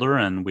grow older,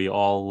 and we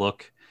all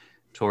look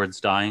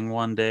towards dying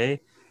one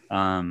day.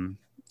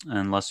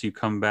 Unless you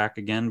come back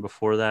again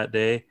before that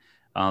day,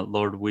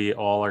 Lord, we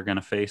all are going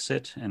to face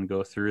it and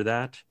go through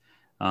that.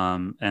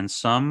 And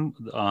some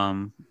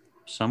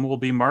will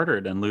be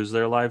martyred and lose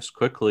their lives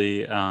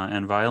quickly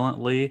and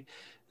violently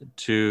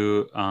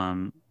to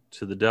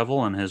the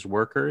devil and his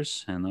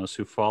workers and those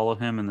who follow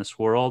him in this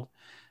world.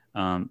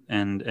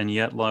 And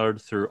yet, Lord,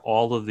 through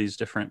all of these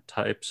different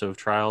types of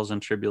trials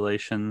and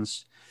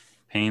tribulations,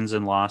 pains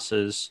and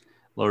losses,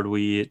 Lord,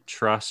 we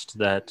trust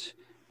that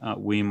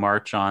we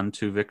march on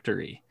to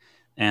victory,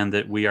 and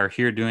that we are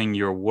here doing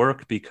your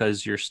work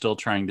because you're still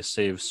trying to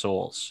save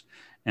souls.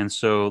 And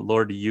so,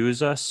 Lord,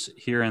 use us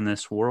here in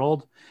this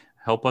world.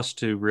 Help us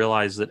to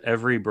realize that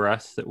every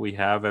breath that we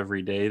have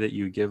every day that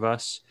you give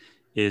us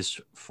is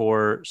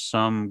for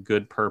some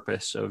good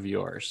purpose of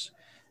yours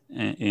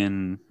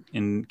in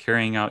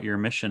carrying out your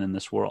mission in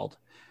this world.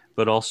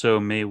 But also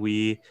may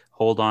we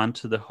hold on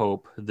to the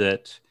hope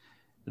that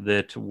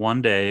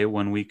one day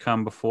when we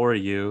come before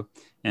you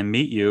and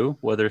meet you,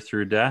 whether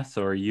through death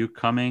or you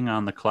coming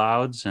on the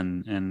clouds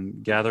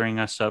and gathering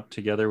us up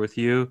together with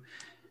you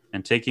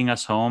and taking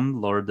us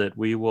home, Lord, that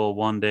we will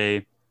one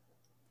day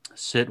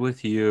sit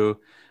with you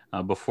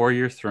before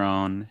your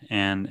throne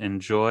and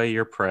enjoy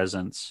your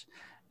presence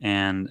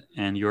and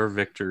your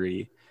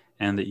victory,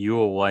 and that you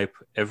will wipe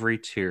every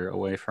tear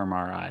away from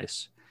our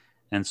eyes.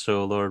 And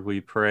so, Lord,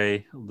 we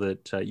pray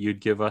that you'd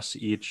give us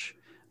each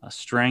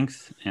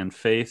strength and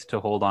faith to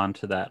hold on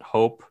to that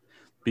hope.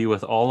 Be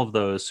with all of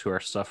those who are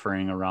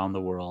suffering around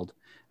the world.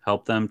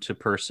 Help them to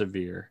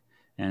persevere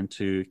and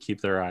to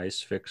keep their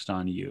eyes fixed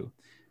on you.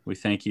 We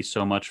thank you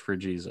so much for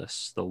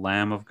Jesus, the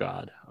Lamb of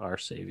God, our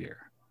Savior.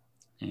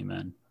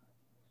 Amen.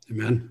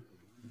 Amen.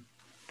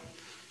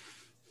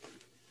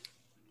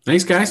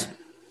 Thanks, guys.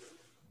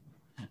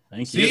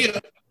 Thank you. See ya.